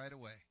snatches it right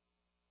away,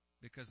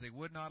 because they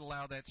would not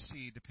allow that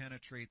seed to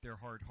penetrate their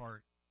hard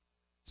heart.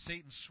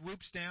 Satan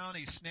swoops down,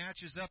 he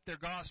snatches up their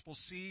gospel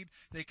seed.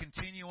 They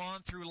continue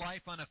on through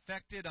life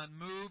unaffected,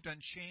 unmoved,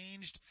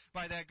 unchanged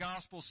by that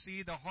gospel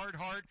seed. The hard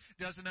heart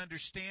doesn't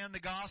understand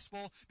the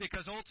gospel,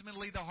 because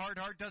ultimately the hard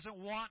heart doesn't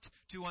want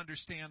to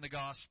understand the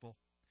gospel.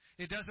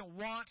 It doesn't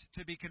want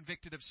to be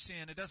convicted of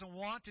sin. It doesn't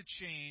want to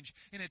change.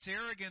 In its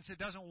arrogance, it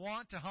doesn't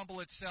want to humble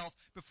itself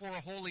before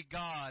a holy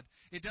God.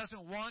 It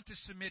doesn't want to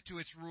submit to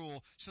its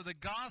rule. So the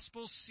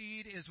gospel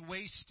seed is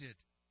wasted.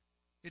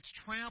 It's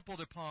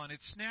trampled upon,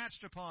 it's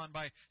snatched upon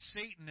by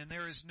Satan, and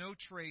there is no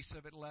trace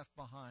of it left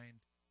behind.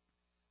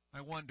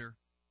 I wonder,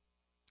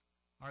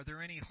 are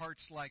there any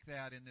hearts like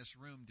that in this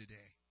room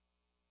today?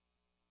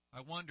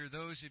 I wonder,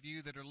 those of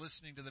you that are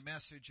listening to the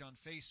message on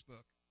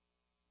Facebook,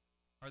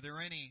 are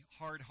there any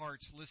hard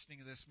hearts listening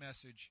to this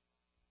message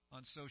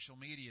on social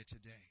media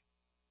today?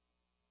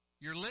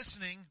 You're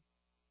listening,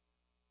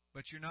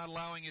 but you're not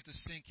allowing it to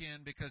sink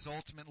in, because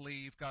ultimately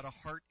you've got a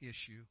heart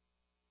issue.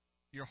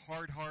 Your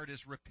hard heart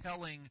is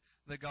repelling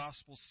the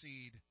gospel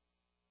seed,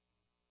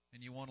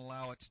 and you won't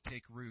allow it to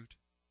take root.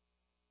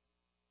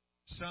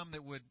 Some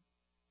that would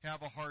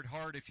have a hard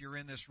heart, if you're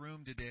in this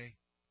room today,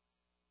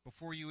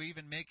 before you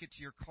even make it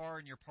to your car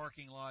in your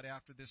parking lot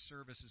after this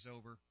service is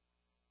over,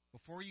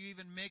 before you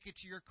even make it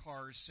to your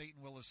cars,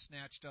 Satan will have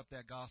snatched up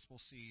that gospel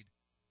seed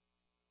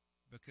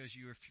because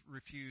you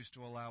refuse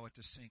to allow it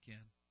to sink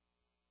in.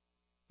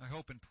 I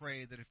hope and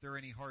pray that if there are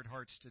any hard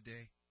hearts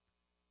today,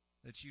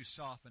 that you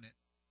soften it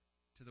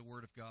to the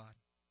Word of God.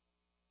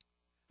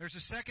 There's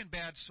a second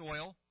bad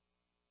soil.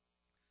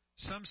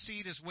 Some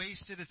seed is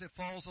wasted as it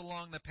falls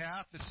along the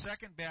path. The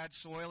second bad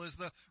soil is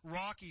the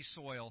rocky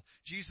soil.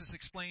 Jesus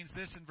explains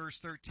this in verse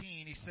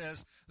 13. He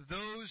says,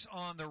 those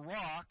on the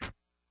rock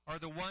are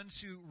the ones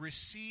who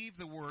receive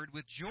the word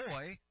with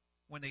joy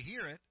when they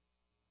hear it,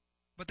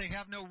 but they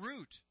have no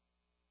root.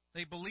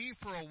 They believe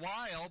for a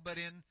while, but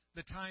in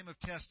the time of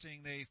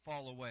testing they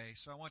fall away.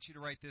 So I want you to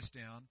write this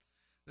down.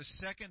 The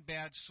second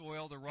bad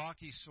soil, the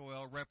rocky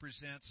soil,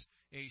 represents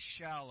a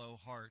shallow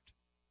heart.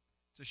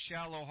 It's a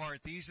shallow heart.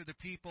 These are the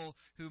people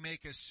who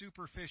make a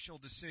superficial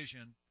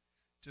decision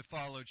to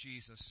follow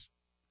Jesus.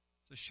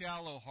 It's a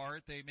shallow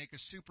heart. They make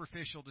a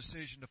superficial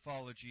decision to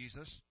follow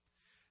Jesus.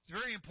 It's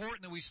very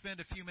important that we spend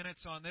a few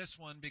minutes on this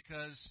one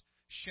because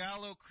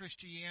shallow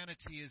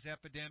Christianity is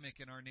epidemic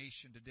in our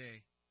nation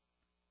today.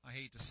 I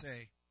hate to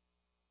say.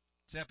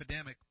 It's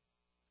epidemic.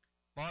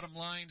 Bottom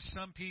line,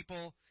 some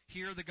people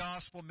hear the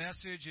gospel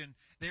message and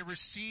they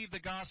receive the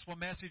gospel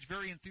message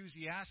very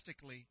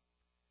enthusiastically.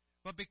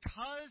 But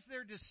because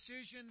their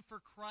decision for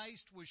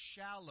Christ was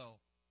shallow,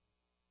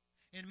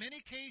 in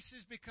many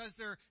cases because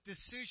their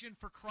decision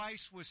for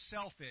Christ was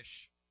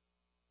selfish,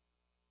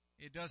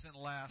 it doesn't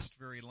last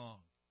very long.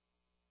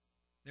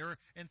 They're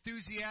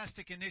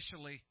enthusiastic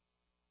initially,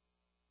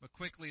 but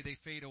quickly they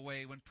fade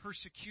away. When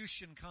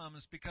persecution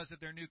comes because of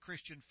their new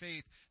Christian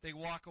faith, they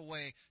walk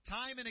away.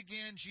 Time and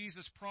again,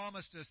 Jesus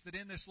promised us that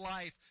in this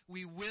life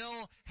we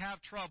will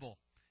have trouble.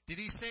 Did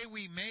He say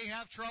we may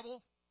have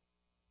trouble?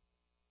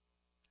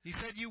 He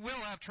said you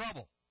will have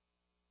trouble.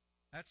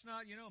 That's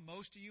not,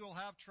 most of you will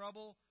have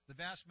trouble. The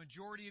vast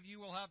majority of you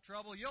will have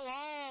trouble. You'll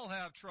all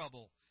have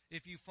trouble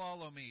if you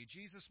follow me.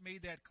 Jesus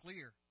made that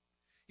clear.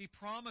 He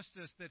promised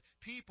us that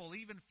people,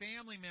 even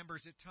family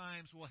members at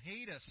times, will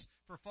hate us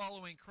for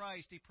following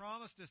Christ. He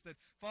promised us that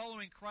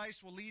following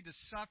Christ will lead to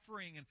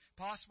suffering and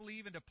possibly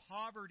even to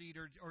poverty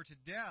or to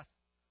death.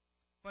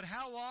 But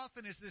how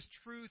often is this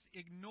truth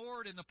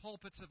ignored in the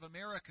pulpits of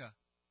America?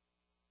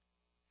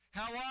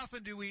 How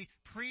often do we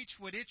preach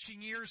what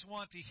itching ears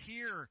want to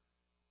hear?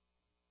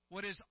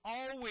 What is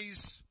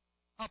always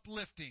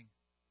uplifting?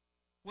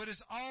 What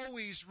is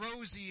always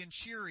rosy and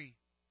cheery?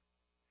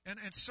 And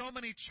so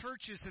many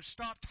churches have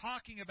stopped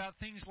talking about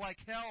things like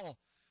hell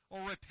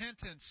or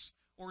repentance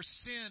or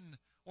sin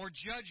or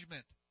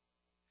judgment.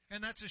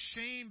 And that's a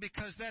shame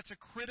because that's a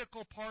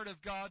critical part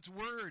of God's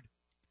Word.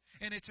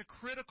 And it's a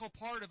critical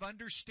part of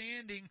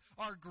understanding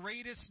our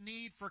greatest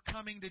need for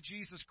coming to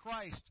Jesus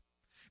Christ.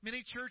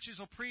 Many churches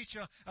will preach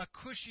a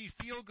cushy,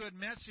 feel-good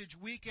message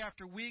week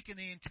after week, and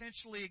they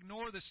intentionally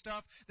ignore the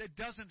stuff that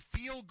doesn't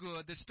feel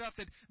good, the stuff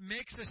that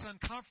makes us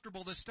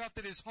uncomfortable, the stuff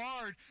that is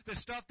hard, the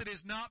stuff that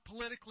is not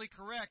politically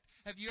correct.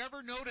 Have you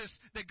ever noticed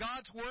that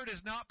God's Word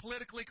is not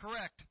politically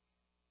correct?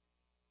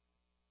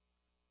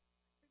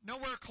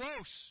 Nowhere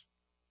close.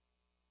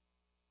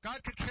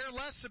 God could care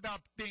less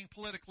about being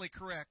politically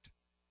correct.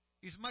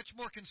 He's much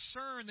more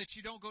concerned that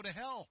you don't go to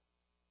hell.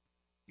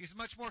 He's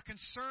much more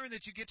concerned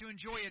that you get to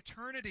enjoy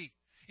eternity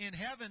in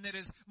heaven that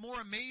is more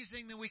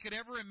amazing than we could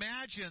ever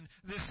imagine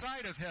this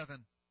side of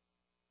heaven.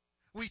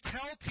 We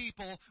tell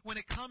people when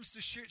it comes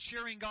to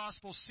sharing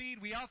gospel seed,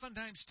 we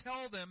oftentimes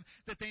tell them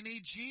that they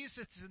need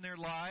Jesus in their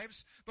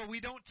lives, but we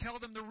don't tell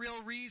them the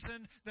real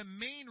reason, the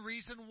main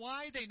reason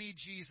why they need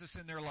Jesus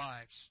in their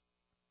lives.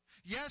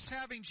 Yes,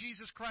 having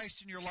Jesus Christ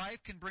in your life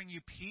can bring you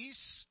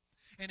peace,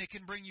 and it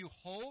can bring you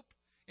hope,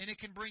 and it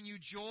can bring you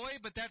joy,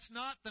 but that's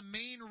not the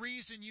main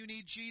reason you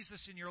need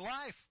Jesus in your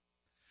life.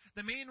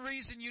 The main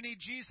reason you need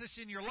Jesus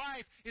in your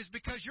life is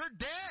because you're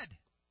dead.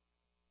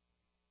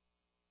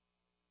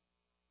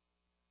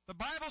 The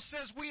Bible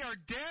says we are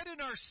dead in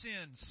our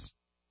sins.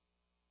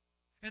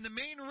 And the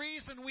main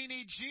reason we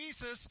need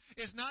Jesus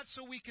is not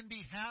so we can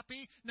be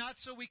happy, not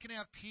so we can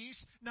have peace,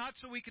 not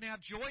so we can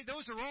have joy.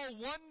 Those are all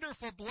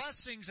wonderful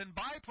blessings and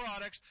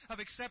byproducts of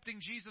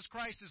accepting Jesus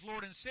Christ as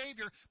Lord and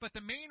Savior. But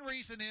the main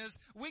reason is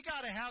we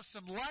got to have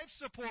some life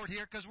support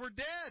here because we're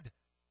dead.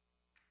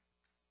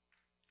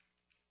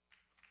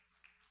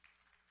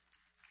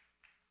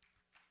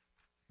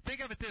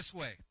 Think of it this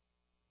way.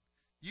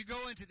 You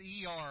go into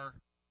the ER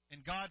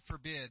and God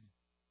forbid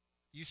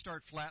you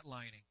start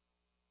flatlining.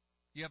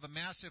 You have a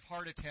massive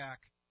heart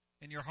attack,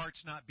 and your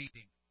heart's not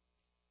beating.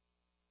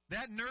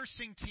 That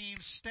nursing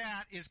team's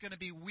stat is going to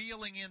be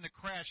wheeling in the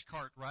crash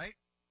cart, right?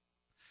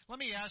 Let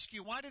me ask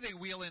you, why do they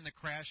wheel in the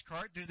crash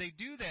cart? Do they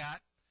do that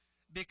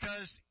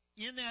because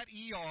in that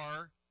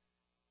ER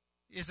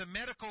is a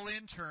medical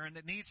intern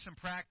that needs some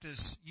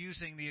practice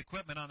using the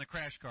equipment on the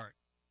crash cart?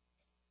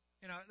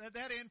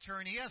 That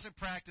intern, he hasn't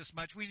practiced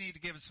much. We need to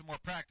give him some more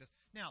practice.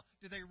 Now,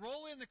 do they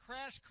roll in the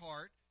crash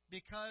cart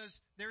because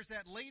there's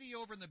that lady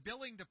over in the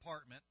billing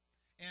department,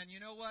 and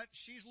you know what?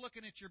 She's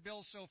looking at your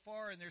bill so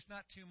far, and there's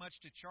not too much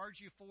to charge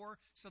you for.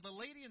 So the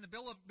lady in the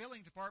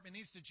billing department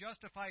needs to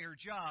justify her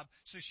job,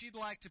 so she'd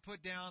like to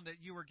put down that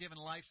you were given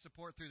life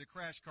support through the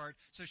crash cart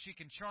so she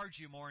can charge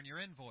you more in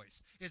your invoice.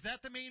 Is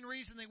that the main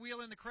reason they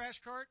wheel in the crash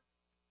cart?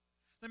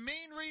 The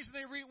main reason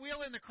they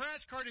wheel in the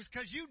crash cart is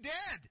because you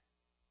dead.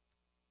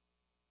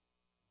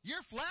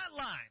 You're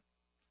flatline.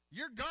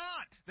 You're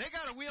gone. They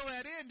got to wheel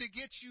that in to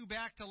get you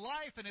back to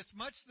life, and it's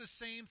much the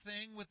same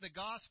thing with the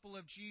gospel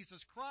of Jesus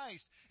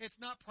Christ. It's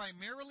not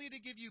primarily to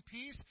give you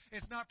peace.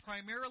 It's not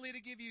primarily to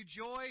give you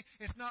joy.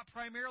 It's not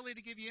primarily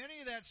to give you any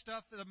of that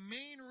stuff. The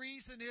main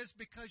reason is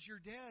because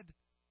you're dead,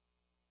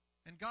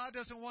 and God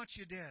doesn't want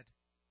you dead.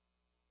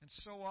 And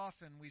so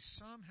often we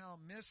somehow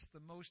miss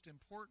the most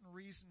important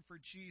reason for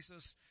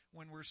Jesus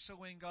when we're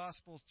sowing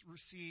gospel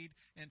seed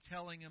and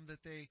telling them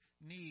that they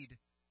need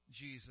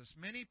Jesus.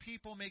 Many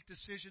people make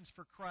decisions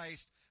for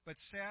Christ, but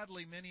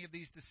sadly many of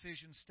these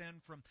decisions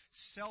stem from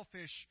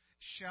selfish,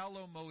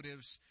 shallow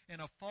motives and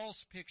a false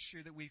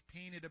picture that we've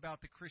painted about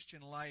the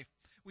Christian life.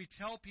 We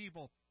tell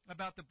people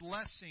about the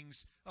blessings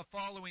of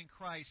following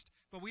Christ,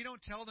 but we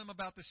don't tell them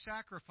about the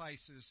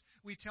sacrifices.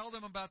 We tell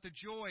them about the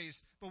joys,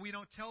 but we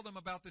don't tell them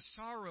about the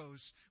sorrows.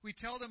 We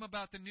tell them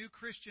about the new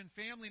Christian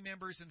family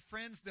members and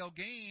friends they'll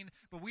gain,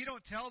 but we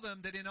don't tell them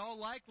that in all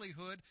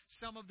likelihood,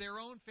 some of their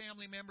own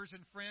family members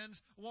and friends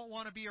won't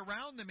want to be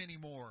around them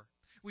anymore.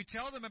 We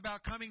tell them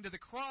about coming to the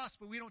cross,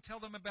 but we don't tell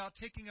them about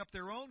taking up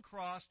their own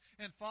cross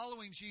and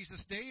following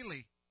Jesus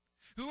daily.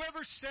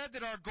 Whoever said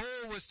that our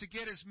goal was to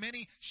get as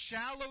many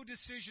shallow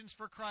decisions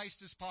for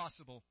Christ as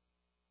possible?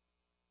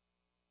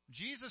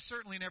 Jesus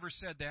certainly never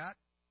said that.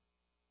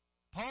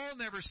 Paul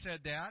never said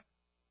that.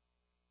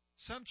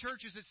 Some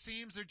churches, it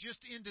seems, are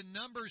just into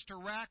numbers to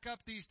rack up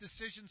these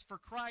decisions for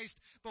Christ,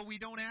 but we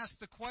don't ask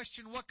the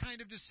question, what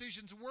kind of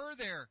decisions were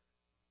there?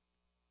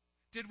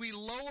 Did we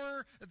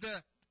lower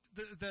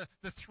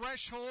the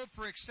threshold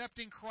for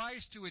accepting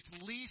Christ to its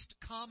least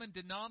common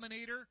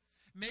denominator,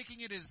 making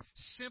it as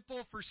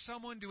simple for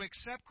someone to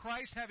accept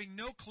Christ having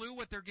no clue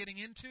what they're getting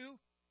into?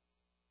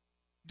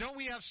 Don't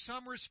we have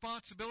some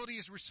responsibility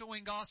as we're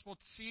sowing gospel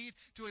seed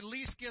to at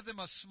least give them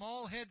a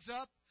small heads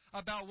up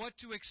about what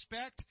to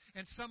expect?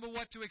 And some of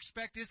what to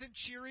expect isn't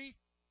cheery.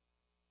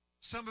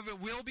 Some of it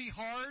will be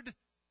hard.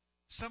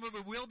 Some of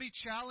it will be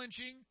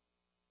challenging.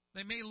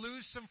 They may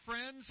lose some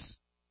friends.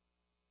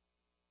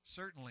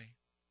 Certainly,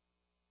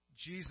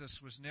 Jesus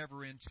was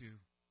never into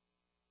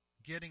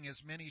getting as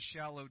many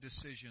shallow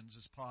decisions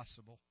as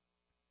possible.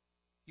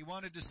 He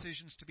wanted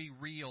decisions to be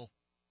real.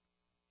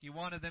 He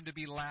wanted them to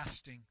be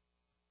lasting.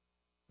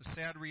 The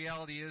sad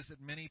reality is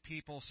that many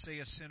people say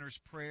a sinner's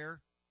prayer.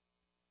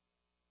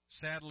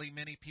 Sadly,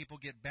 many people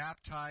get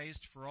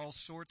baptized for all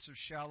sorts of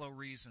shallow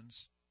reasons.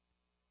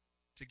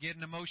 To get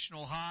an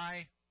emotional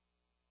high,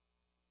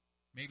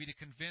 maybe to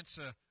convince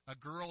a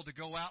girl to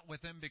go out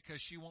with him because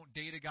she won't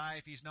date a guy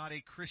if he's not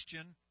a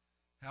Christian.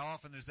 How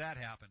often has that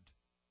happened?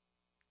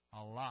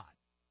 A lot.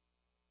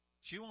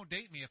 She won't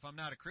date me if I'm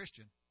not a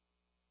Christian.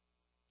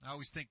 I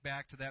always think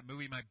back to that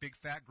movie, My Big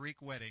Fat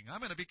Greek Wedding.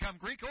 I'm going to become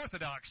Greek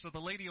Orthodox so the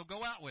lady will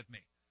go out with me.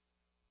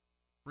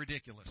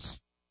 Ridiculous.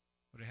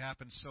 But it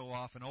happens so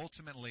often.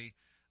 Ultimately,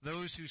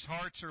 those whose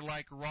hearts are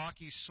like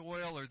rocky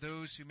soil are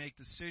those who make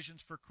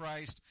decisions for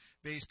Christ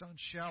based on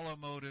shallow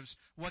motives.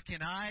 What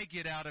can I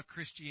get out of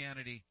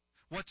Christianity?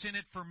 What's in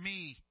it for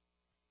me?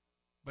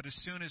 But as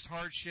soon as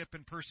hardship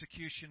and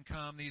persecution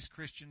come, these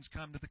Christians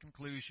come to the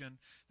conclusion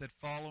that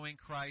following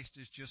Christ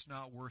is just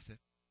not worth it.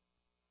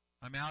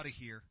 I'm out of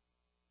here.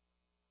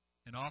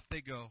 And off they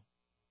go.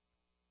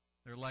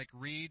 They're like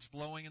reeds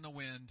blowing in the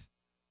wind.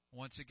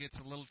 Once it gets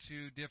a little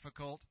too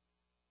difficult,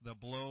 they'll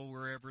blow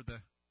wherever the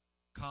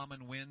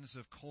common winds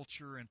of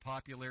culture and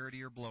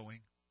popularity are blowing.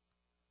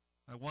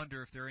 I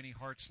wonder if there are any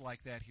hearts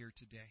like that here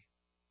today.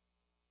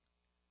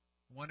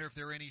 I wonder if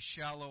there are any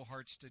shallow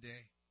hearts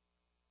today.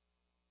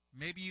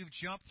 Maybe you've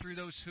jumped through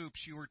those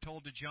hoops you were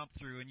told to jump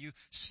through, and you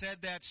said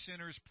that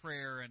sinner's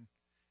prayer, and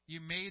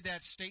you made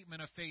that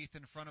statement of faith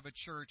in front of a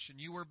church, and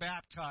you were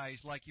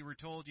baptized like you were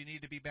told you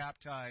need to be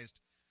baptized.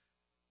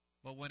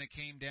 But when it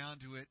came down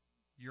to it,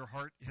 your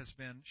heart has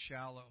been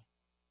shallow.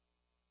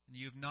 And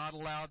you've not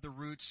allowed the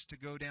roots to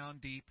go down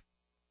deep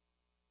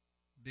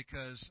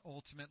because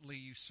ultimately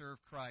you serve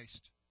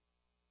Christ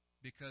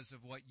because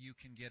of what you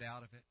can get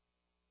out of it.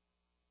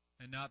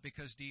 And not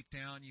because deep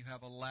down you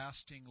have a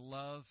lasting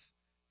love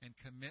and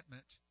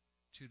commitment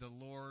to the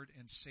Lord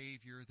and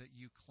Savior that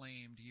you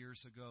claimed years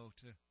ago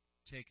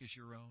to take as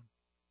your own.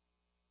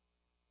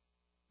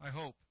 I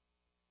hope,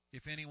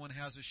 if anyone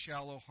has a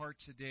shallow heart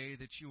today,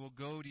 that you will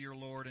go to your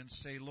Lord and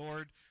say,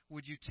 Lord,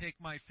 would you take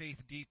my faith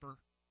deeper?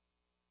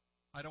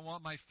 I don't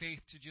want my faith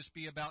to just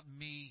be about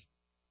me.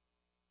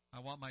 I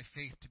want my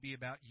faith to be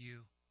about you.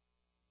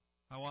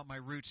 I want my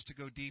roots to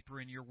go deeper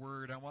in your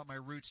word. I want my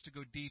roots to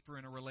go deeper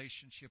in a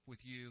relationship with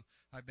you.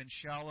 I've been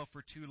shallow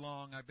for too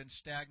long. I've been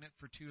stagnant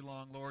for too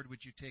long. Lord,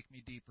 would you take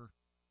me deeper?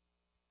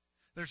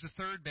 There's the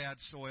third bad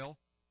soil.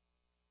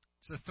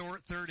 It's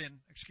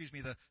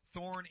the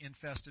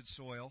thorn-infested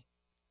soil.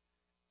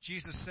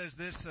 Jesus says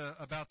this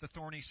about the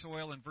thorny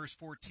soil in verse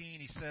 14.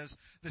 He says,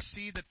 "The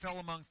seed that fell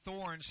among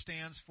thorns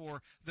stands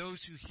for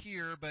those who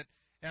hear, but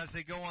as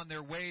they go on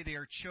their way, they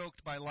are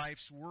choked by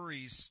life's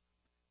worries,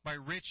 by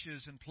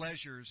riches and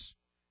pleasures,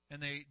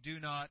 and they do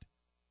not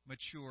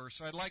mature."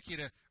 So I'd like you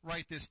to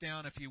write this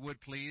down if you would,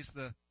 please.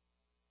 The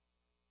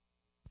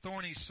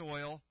thorny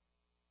soil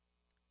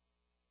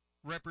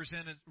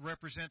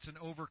represents an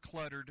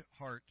overcluttered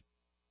heart.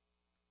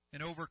 An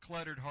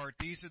overcluttered heart.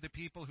 These are the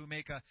people who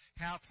make a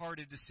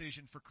half-hearted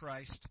decision for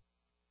Christ.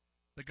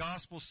 The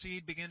gospel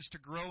seed begins to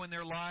grow in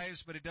their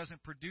lives, but it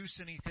doesn't produce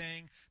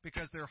anything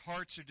because their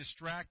hearts are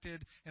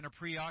distracted and are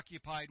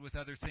preoccupied with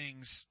other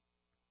things.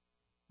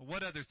 Well,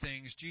 what other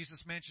things?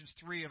 Jesus mentions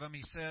 3 of them.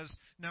 He says,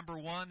 number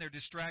 1, they're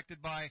distracted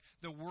by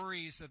the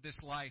worries of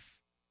this life.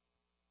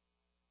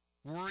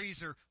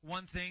 Worries are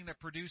one thing that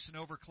produce an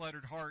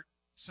overcluttered heart.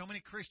 So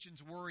many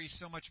Christians worry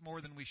so much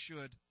more than we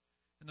should.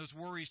 And those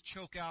worries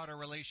choke out our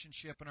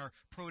relationship and our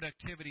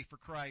productivity for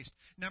Christ.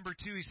 Number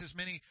 2, he says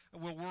many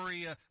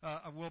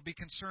will be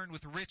concerned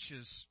with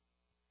riches.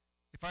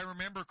 If I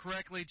remember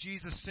correctly,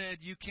 Jesus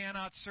said you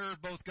cannot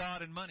serve both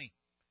God and money.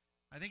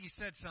 I think he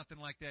said something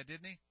like that,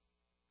 didn't he?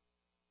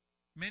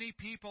 Many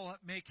people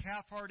make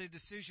half-hearted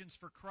decisions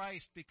for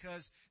Christ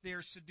because they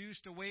are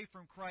seduced away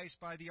from Christ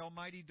by the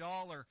almighty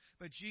dollar.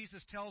 But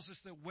Jesus tells us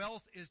that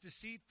wealth is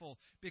deceitful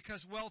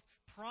because wealth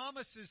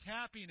promises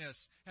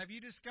happiness. Have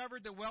you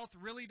discovered that wealth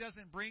really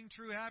doesn't bring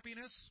true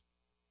happiness?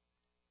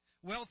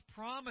 Wealth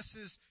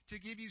promises to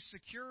give you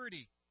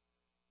security.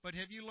 But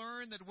have you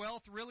learned that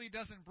wealth really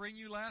doesn't bring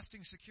you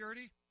lasting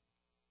security?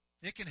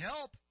 It can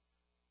help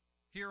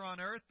here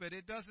on earth, but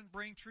it doesn't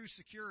bring true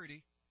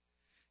security.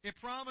 It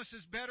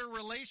promises better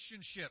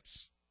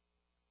relationships.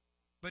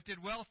 But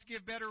did wealth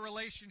give better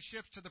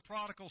relationships to the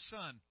prodigal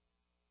son?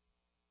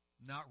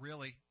 Not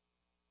really.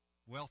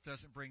 Wealth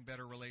doesn't bring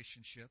better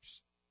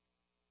relationships.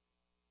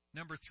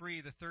 Number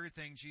 3, the third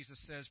thing Jesus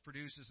says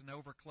produces an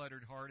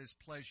overcluttered heart is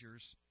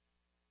pleasures.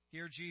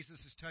 Here Jesus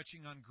is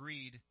touching on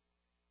greed.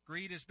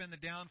 Greed has been the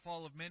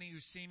downfall of many who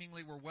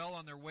seemingly were well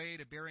on their way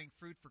to bearing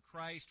fruit for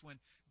Christ. When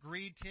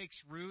greed takes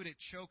root, it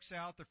chokes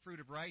out the fruit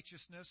of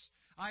righteousness.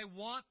 I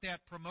want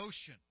that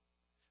promotion.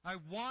 I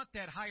want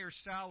that higher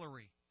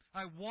salary.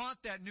 I want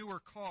that newer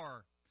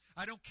car.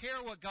 I don't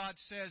care what God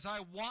says. I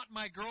want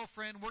my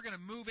girlfriend. We're going to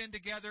move in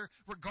together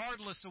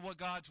regardless of what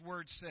God's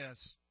Word says.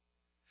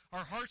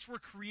 Our hearts were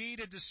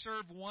created to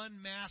serve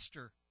one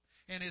master,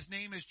 and His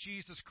name is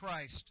Jesus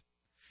Christ.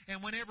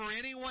 And whenever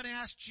anyone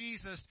asks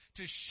Jesus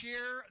to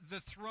share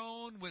the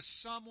throne with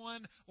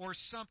someone or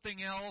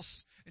something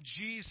else,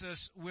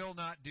 Jesus will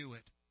not do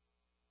it.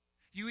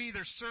 You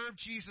either serve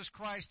Jesus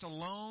Christ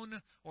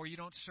alone or you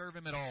don't serve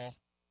Him at all.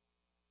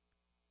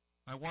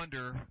 I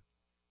wonder,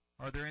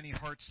 are there any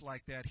hearts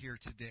like that here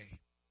today?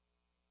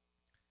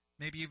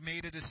 Maybe you've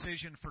made a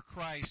decision for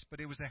Christ, but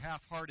it was a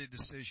half-hearted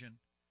decision.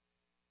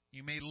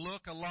 You may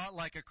look a lot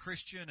like a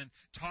Christian and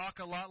talk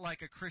a lot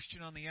like a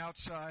Christian on the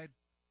outside,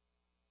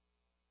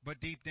 but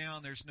deep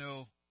down, there's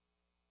no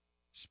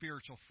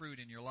spiritual fruit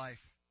in your life.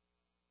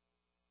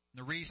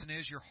 And the reason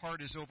is your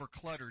heart is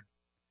overcluttered.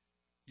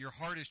 Your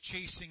heart is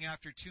chasing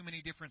after too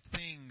many different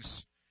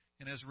things,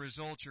 and as a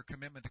result, your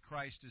commitment to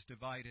Christ is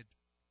divided.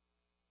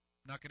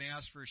 I'm not going to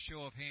ask for a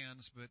show of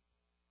hands, but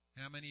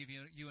how many of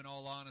you in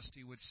all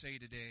honesty, would say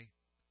today,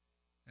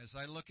 as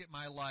I look at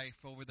my life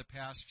over the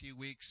past few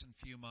weeks and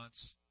few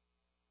months,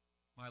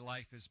 my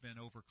life has been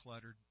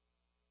overcluttered?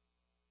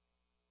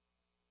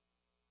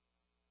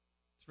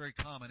 It's very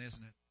common,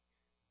 isn't it?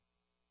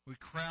 We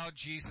crowd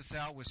Jesus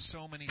out with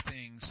so many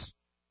things,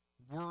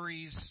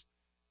 worries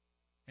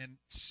and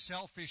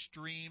selfish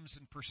dreams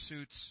and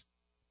pursuits.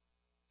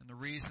 And the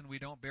reason we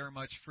don't bear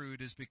much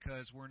fruit is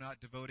because we're not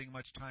devoting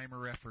much time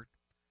or effort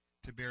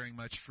to bearing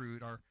much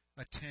fruit. Our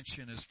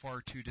attention is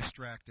far too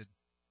distracted.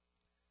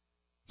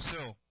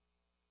 So,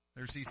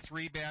 there's these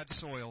 3 bad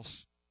soils.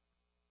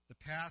 The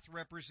path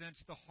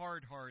represents the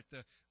hard heart.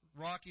 The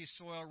rocky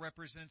soil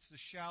represents the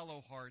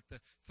shallow heart. The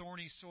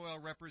thorny soil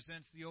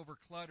represents the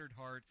overcluttered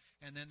heart.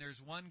 And then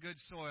there's one good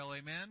soil,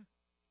 amen?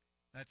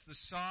 That's the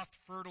soft,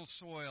 fertile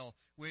soil,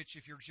 which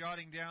if you're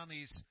jotting down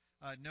these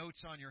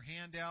notes on your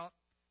handout,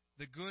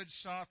 the good,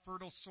 soft,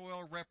 fertile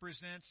soil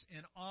represents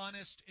an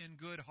honest and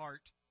good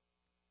heart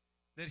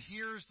that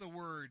hears the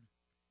Word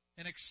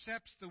and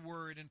accepts the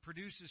Word and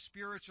produces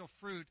spiritual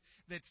fruit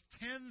that's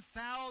 10,000%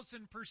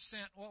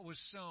 what was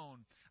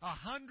sown,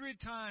 100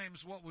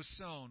 times what was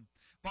sown.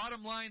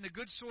 Bottom line, the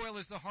good soil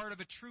is the heart of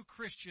a true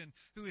Christian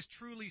who is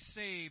truly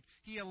saved.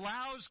 He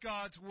allows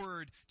God's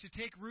Word to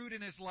take root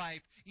in his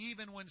life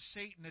even when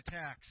Satan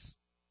attacks.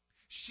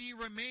 She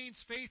remains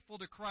faithful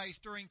to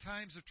Christ during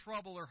times of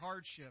trouble or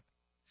hardship.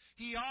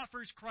 He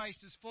offers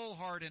Christ his full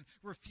heart and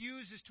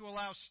refuses to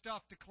allow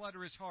stuff to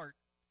clutter his heart.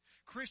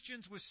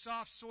 Christians with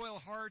soft soil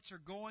hearts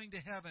are going to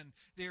heaven.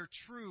 They are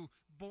true,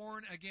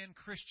 born-again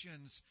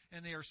Christians,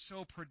 and they are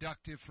so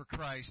productive for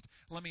Christ.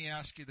 Let me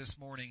ask you this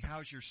morning,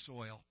 how's your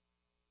soil?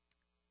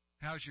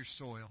 How's your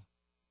soil?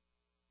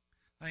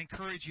 I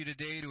encourage you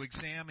today to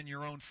examine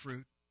your own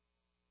fruit.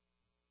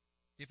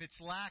 If it's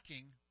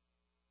lacking,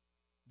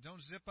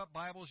 don't zip up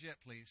Bibles yet,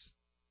 please.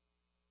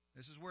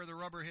 This is where the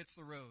rubber hits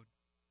the road.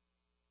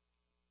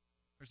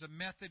 There's a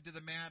method to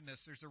the madness.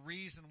 There's a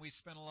reason we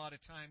spent a lot of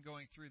time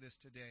going through this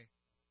today.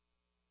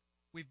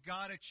 We've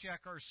got to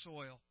check our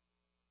soil.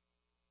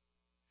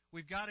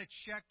 We've got to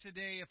check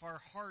today if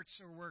our hearts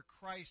are where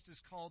Christ has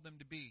called them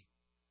to be.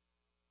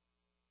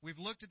 We've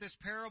looked at this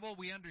parable.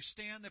 We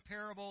understand the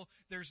parable.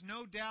 There's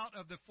no doubt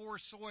of the four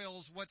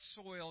soils what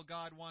soil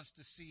God wants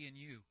to see in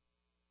you.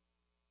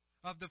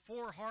 Of the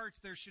four hearts,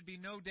 there should be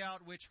no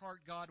doubt which heart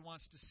God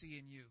wants to see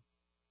in you.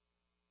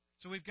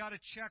 So we've got to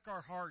check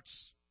our hearts.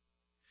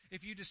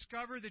 If you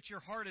discover that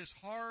your heart is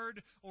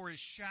hard or is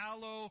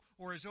shallow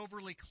or is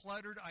overly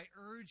cluttered, I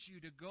urge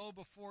you to go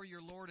before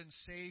your Lord and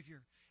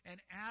Savior and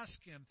ask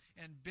Him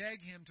and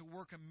beg Him to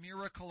work a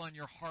miracle on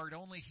your heart.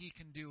 Only He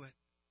can do it.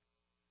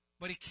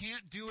 But He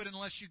can't do it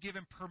unless you give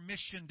Him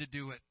permission to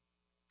do it.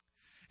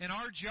 And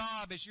our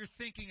job, as you're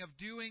thinking of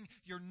doing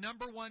your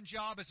number one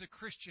job as a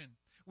Christian,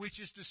 which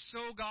is to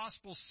sow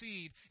gospel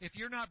seed, if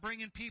you're not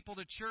bringing people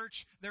to church,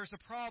 there's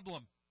a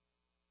problem.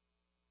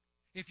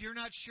 If you're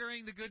not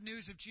sharing the good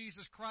news of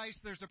Jesus Christ,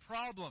 there's a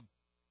problem.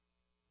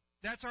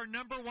 That's our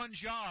number one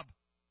job.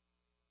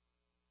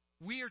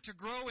 We are to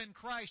grow in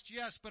Christ,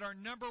 yes, but our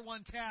number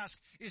one task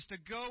is to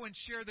go and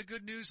share the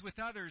good news with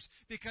others,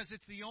 because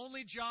it's the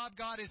only job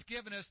God has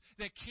given us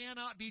that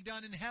cannot be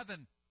done in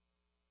heaven.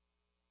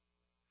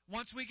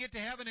 Once we get to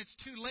heaven, it's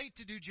too late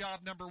to do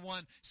job number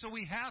one, so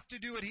we have to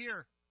do it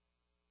here.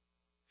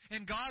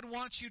 And God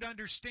wants you to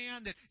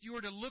understand that you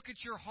are to look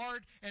at your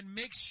heart and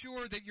make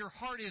sure that your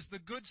heart is the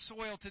good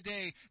soil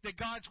today, that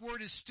God's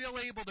Word is still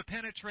able to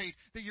penetrate,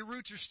 that your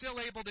roots are still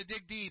able to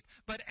dig deep.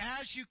 But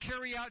as you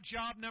carry out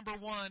job number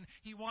one,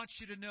 He wants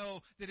you to know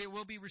that it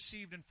will be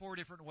received in four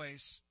different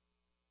ways.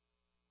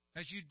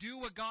 As you do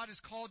what God has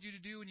called you to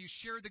do and you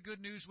share the good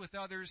news with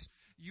others,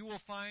 you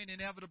will find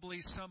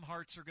inevitably some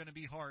hearts are going to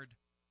be hard.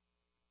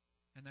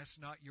 And that's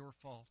not your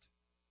fault.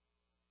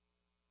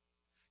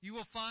 You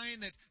will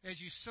find that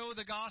as you sow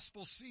the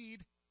gospel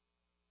seed,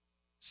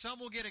 some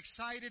will get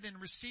excited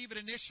and receive it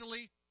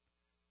initially,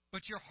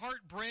 but your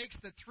heart breaks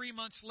that 3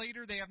 months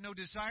later they have no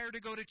desire to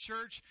go to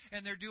church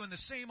and they're doing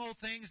the same old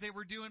things they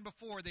were doing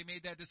before they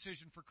made that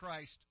decision for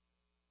Christ.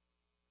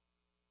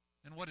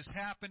 And what has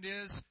happened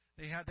is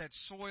they had that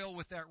soil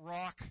with that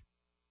rock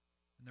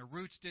and their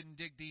roots didn't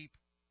dig deep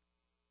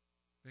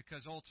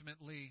because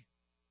ultimately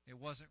it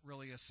wasn't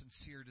really a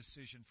sincere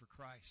decision for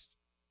Christ.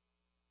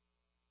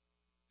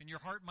 And your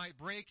heart might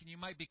break and you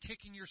might be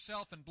kicking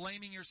yourself and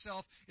blaming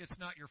yourself. It's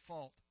not your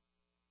fault.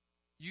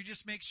 You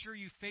just make sure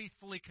you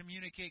faithfully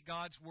communicate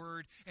God's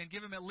Word and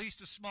give them at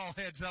least a small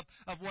heads up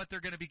of what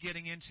they're going to be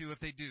getting into if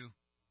they do.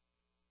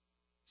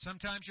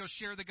 Sometimes you'll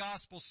share the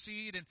gospel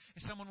seed and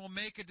someone will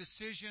make a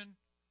decision,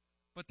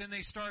 but then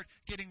they start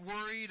getting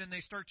worried and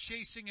they start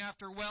chasing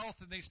after wealth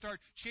and they start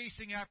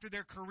chasing after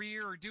their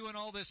career or doing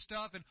all this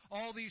stuff, and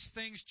all these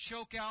things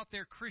choke out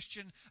their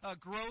Christian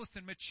growth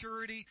and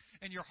maturity,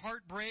 and your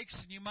heart breaks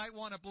and you might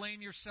want to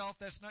blame yourself.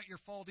 That's not your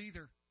fault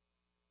either.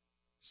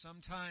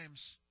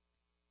 Sometimes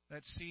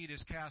that seed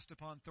is cast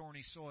upon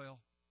thorny soil.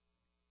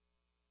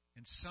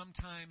 And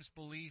sometimes,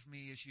 believe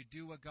me, as you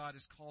do what God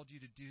has called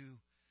you to do,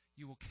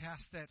 you will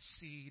cast that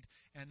seed,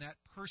 and that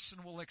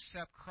person will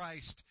accept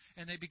Christ,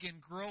 and they begin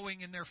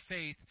growing in their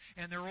faith,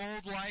 and their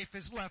old life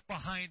is left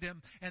behind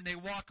them, and they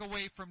walk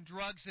away from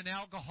drugs and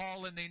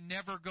alcohol, and they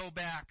never go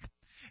back.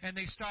 And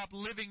they stop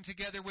living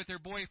together with their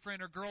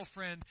boyfriend or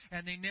girlfriend,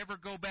 and they never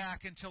go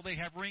back until they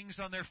have rings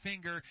on their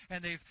finger,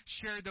 and they've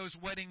shared those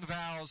wedding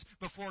vows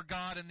before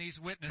God and these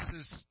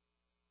witnesses.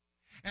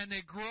 And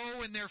they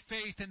grow in their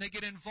faith and they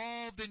get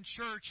involved in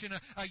church, and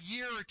a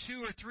year or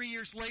 2 or 3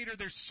 years later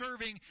they're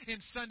serving in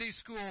Sunday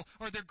school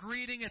or they're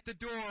greeting at the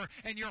door,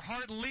 and your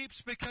heart leaps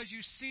because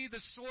you see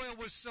the soil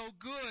was so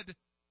good.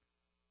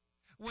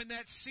 When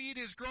that seed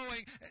is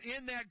growing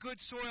in that good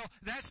soil,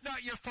 that's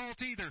not your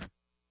fault either.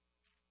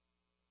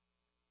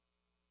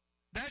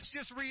 That's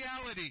just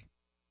reality.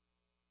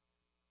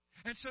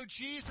 And so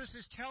Jesus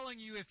is telling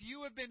you, if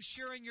you have been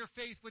sharing your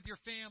faith with your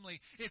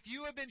family, if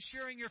you have been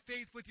sharing your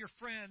faith with your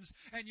friends,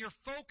 and you're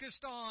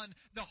focused on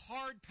the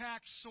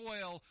hard-packed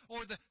soil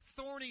or the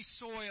thorny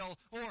soil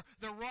or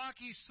the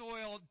rocky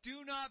soil,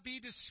 do not be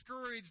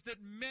discouraged that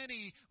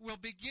many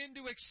will begin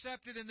to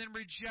accept it and then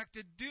reject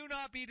it. Do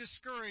not be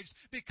discouraged,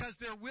 because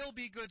there will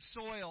be good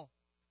soil.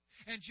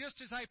 And just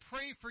as I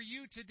pray for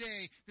you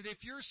today, that if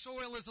your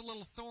soil is a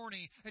little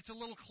thorny, it's a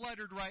little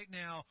cluttered right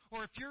now,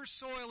 or if your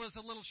soil is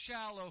a little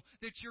shallow,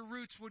 that your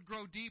roots would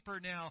grow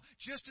deeper now.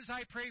 Just as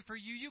I pray for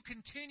you, you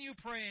continue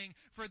praying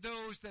for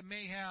those that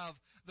may have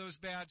those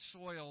bad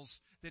soils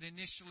that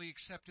initially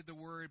accepted the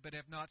Word but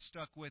have not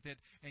stuck with it.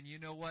 And you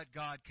know what?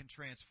 God can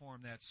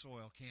transform that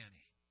soil, can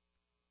He?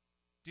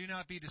 Do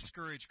not be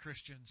discouraged,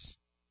 Christians.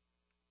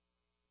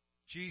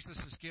 Jesus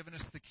has given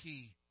us the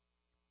key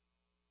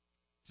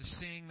to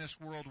seeing this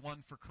world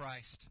won for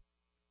Christ,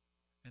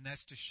 and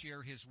that's to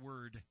share His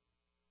Word.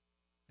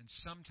 And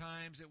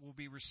sometimes it will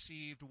be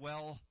received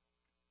well,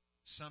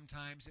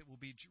 sometimes it will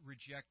be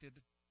rejected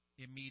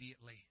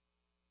immediately.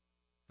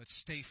 But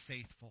stay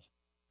faithful.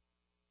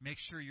 Make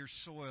sure your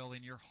soil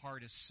in your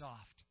heart is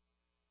soft,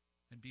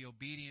 and be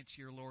obedient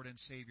to your Lord and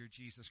Savior,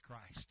 Jesus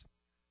Christ,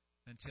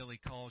 until He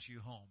calls you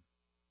home.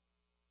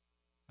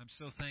 I'm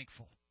so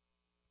thankful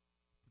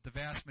that the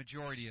vast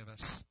majority of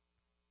us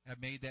have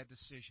made that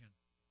decision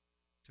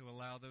to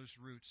allow those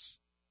roots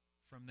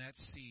from that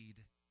seed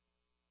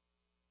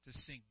to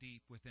sink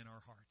deep within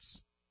our hearts.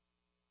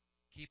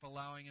 Keep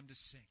allowing them to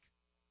sink.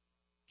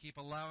 Keep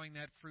allowing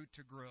that fruit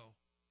to grow.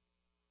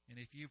 And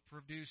if you've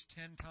produced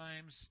 10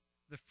 times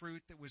the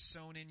fruit that was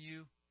sown in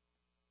you,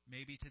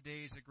 maybe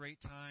today is a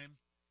great time,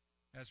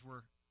 as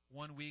we're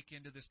 1 week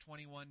into this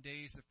 21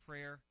 days of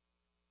prayer,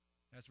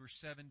 as we're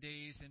 7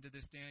 days into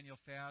this Daniel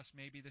fast,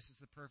 maybe this is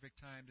the perfect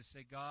time to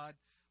say, God,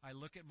 I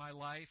look at my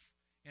life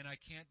and I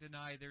can't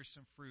deny there's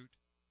some fruit.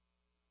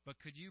 But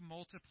could you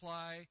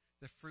multiply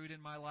the fruit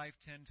in my life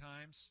 10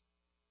 times?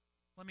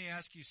 Let me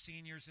ask you,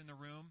 seniors in the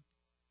room,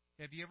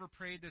 have you ever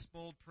prayed this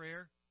bold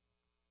prayer?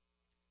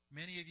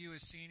 Many of you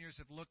as seniors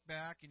have looked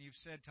back and you've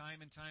said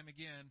time and time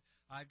again,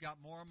 I've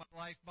got more of my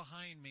life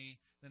behind me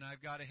than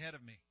I've got ahead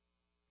of me.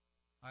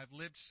 I've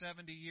lived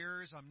 70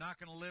 years. I'm not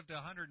going to live to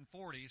 140,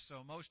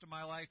 so most of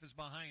my life is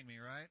behind me,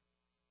 right?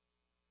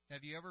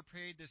 Have you ever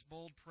prayed this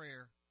bold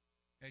prayer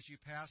as you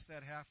pass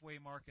that halfway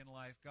mark in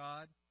life?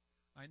 God,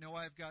 I know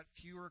I've got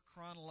fewer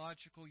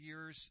chronological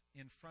years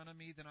in front of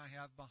me than I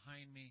have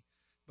behind me,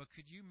 but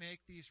could you make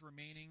these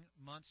remaining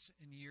months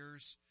and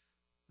years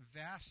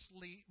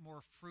vastly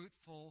more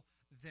fruitful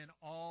than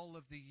all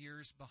of the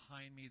years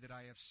behind me that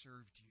I have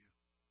served you?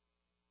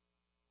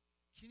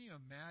 Can you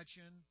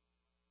imagine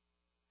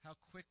how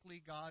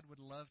quickly God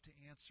would love to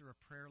answer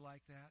a prayer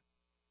like that?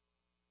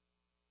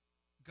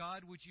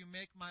 God, would you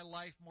make my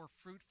life more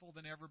fruitful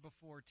than ever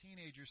before?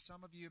 Teenagers,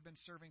 some of you have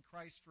been serving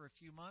Christ for a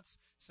few months.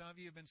 Some of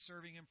you have been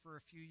serving Him for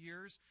a few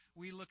years.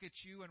 We look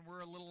at you and we're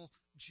a little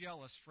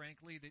jealous,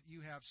 frankly, that you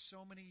have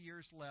so many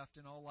years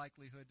left in all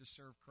likelihood to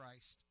serve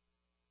Christ.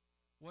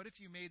 What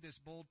if you made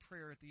this bold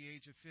prayer at the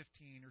age of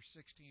 15 or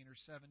 16 or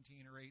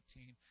 17 or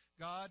 18?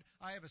 God,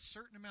 I have a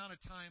certain amount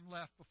of time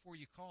left before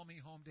you call me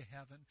home to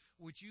heaven.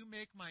 Would you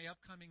make my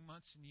upcoming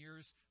months and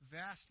years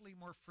vastly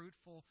more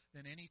fruitful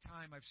than any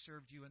time I've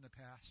served you in the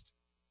past?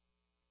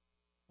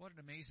 What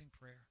an amazing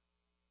prayer.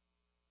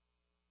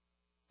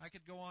 I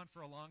could go on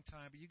for a long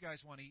time, but you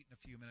guys want to eat in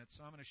a few minutes,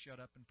 so I'm going to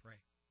shut up and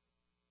pray.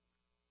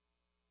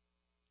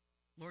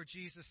 Lord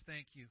Jesus,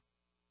 thank you.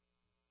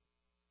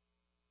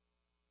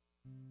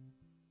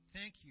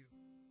 Thank you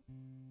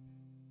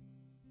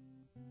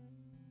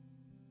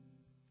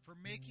for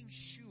making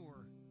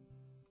sure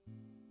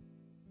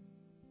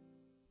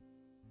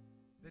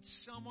that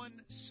someone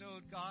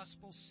sowed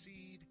gospel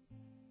seed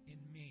in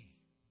me.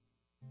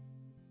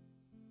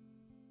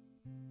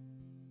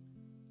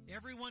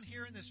 Everyone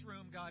here in this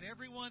room, God,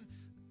 everyone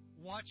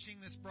watching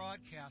this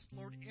broadcast,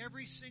 Lord,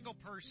 every single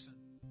person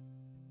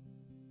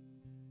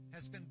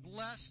has been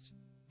blessed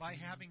by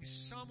having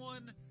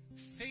someone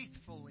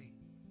faithfully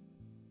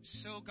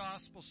sow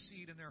gospel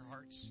seed in their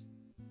hearts.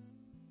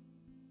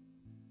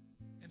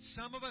 And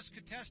some of us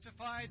could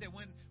testify that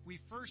when we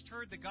first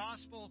heard the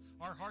gospel,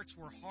 our hearts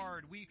were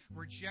hard. We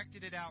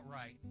rejected it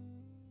outright.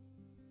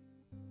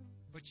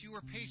 But you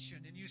were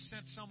patient and you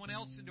sent someone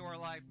else into our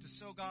life to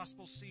sow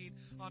gospel seed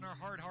on our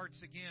hard hearts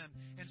again.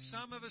 And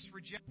some of us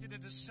rejected it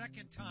a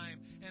second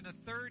time and a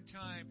third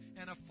time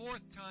and a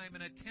fourth time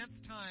and a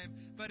 10th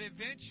time. But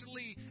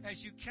eventually, as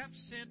you kept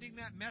sending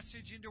that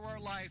message into our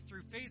life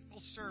through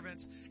faithful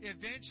servants,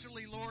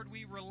 eventually, Lord,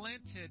 we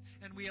relented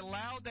and we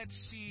allowed that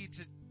seed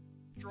to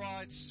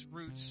draw its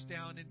roots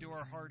down into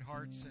our hard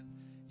hearts. And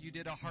you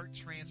did a heart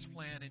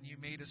transplant and you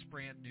made us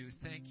brand new.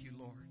 Thank you,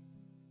 Lord.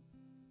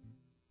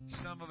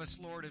 Some of us,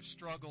 Lord, have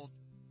struggled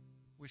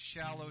with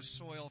shallow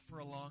soil for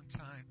a long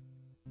time.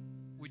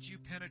 Would you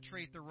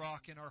penetrate the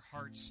rock in our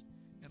hearts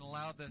and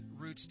allow the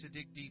roots to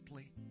dig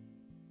deeply?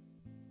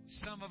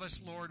 Some of us,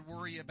 Lord,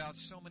 worry about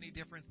so many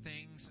different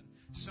things,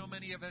 and so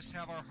many of us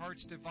have our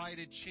hearts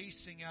divided,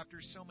 chasing after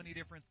so many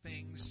different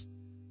things.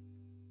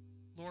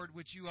 Lord,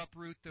 would you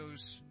uproot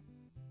those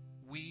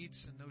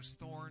weeds and those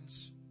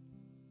thorns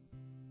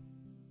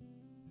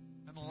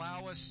and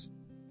allow us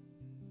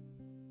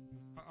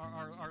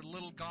our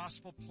little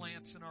gospel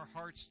plants in our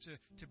hearts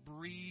to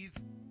breathe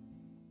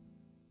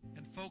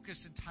and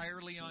focus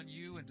entirely on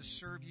you and to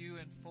serve you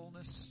in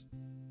fullness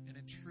and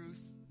in truth.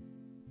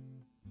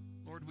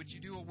 Lord, would you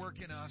do a work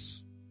in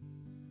us?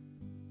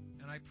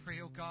 And I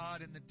pray, oh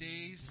God, in the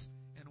days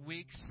and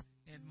weeks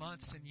and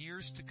months and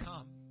years to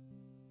come.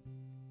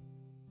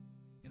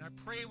 And I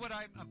pray what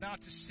I'm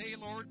about to say,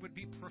 Lord, would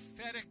be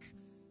prophetic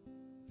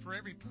for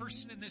every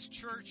person in this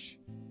church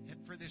and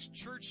for this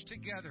church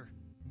together.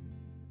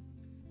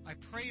 I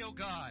pray, oh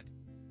God,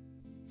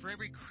 for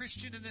every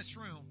Christian in this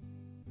room,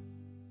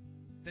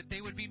 that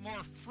they would be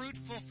more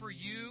fruitful for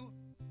you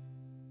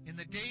in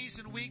the days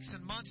and weeks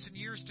and months and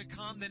years to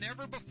come than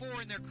ever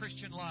before in their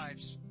Christian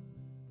lives.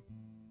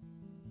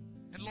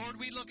 And Lord,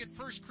 we look at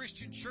First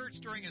Christian Church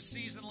during a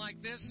season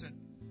like this, and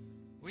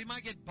we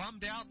might get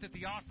bummed out that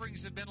the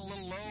offerings have been a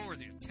little low or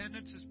the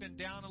attendance has been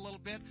down a little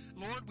bit.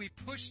 Lord, we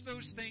push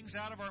those things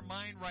out of our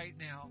mind right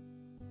now.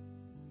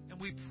 And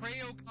we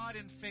pray, oh God,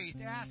 in faith,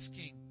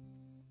 asking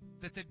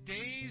that the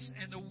days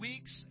and the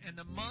weeks and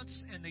the months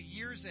and the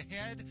years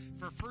ahead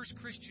for First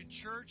Christian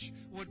Church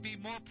would be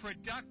more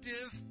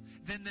productive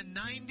than the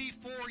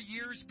 94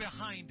 years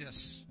behind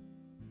us.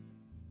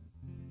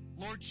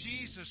 Lord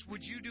Jesus,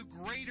 would you do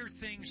greater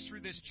things through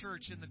this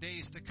church in the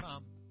days to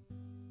come?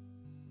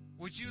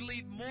 Would you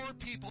lead more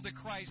people to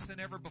Christ than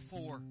ever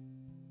before?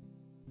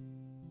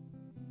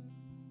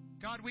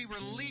 God, we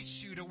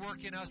release you to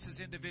work in us as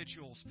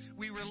individuals.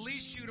 We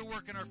release you to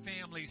work in our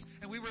families.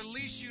 And we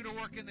release you to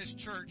work in this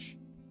church.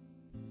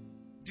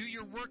 Do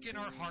your work in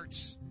our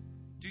hearts.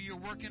 Do your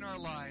work in our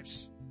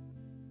lives.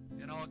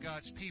 And all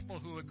God's people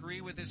who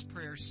agree with this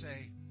prayer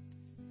say,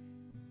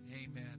 Amen.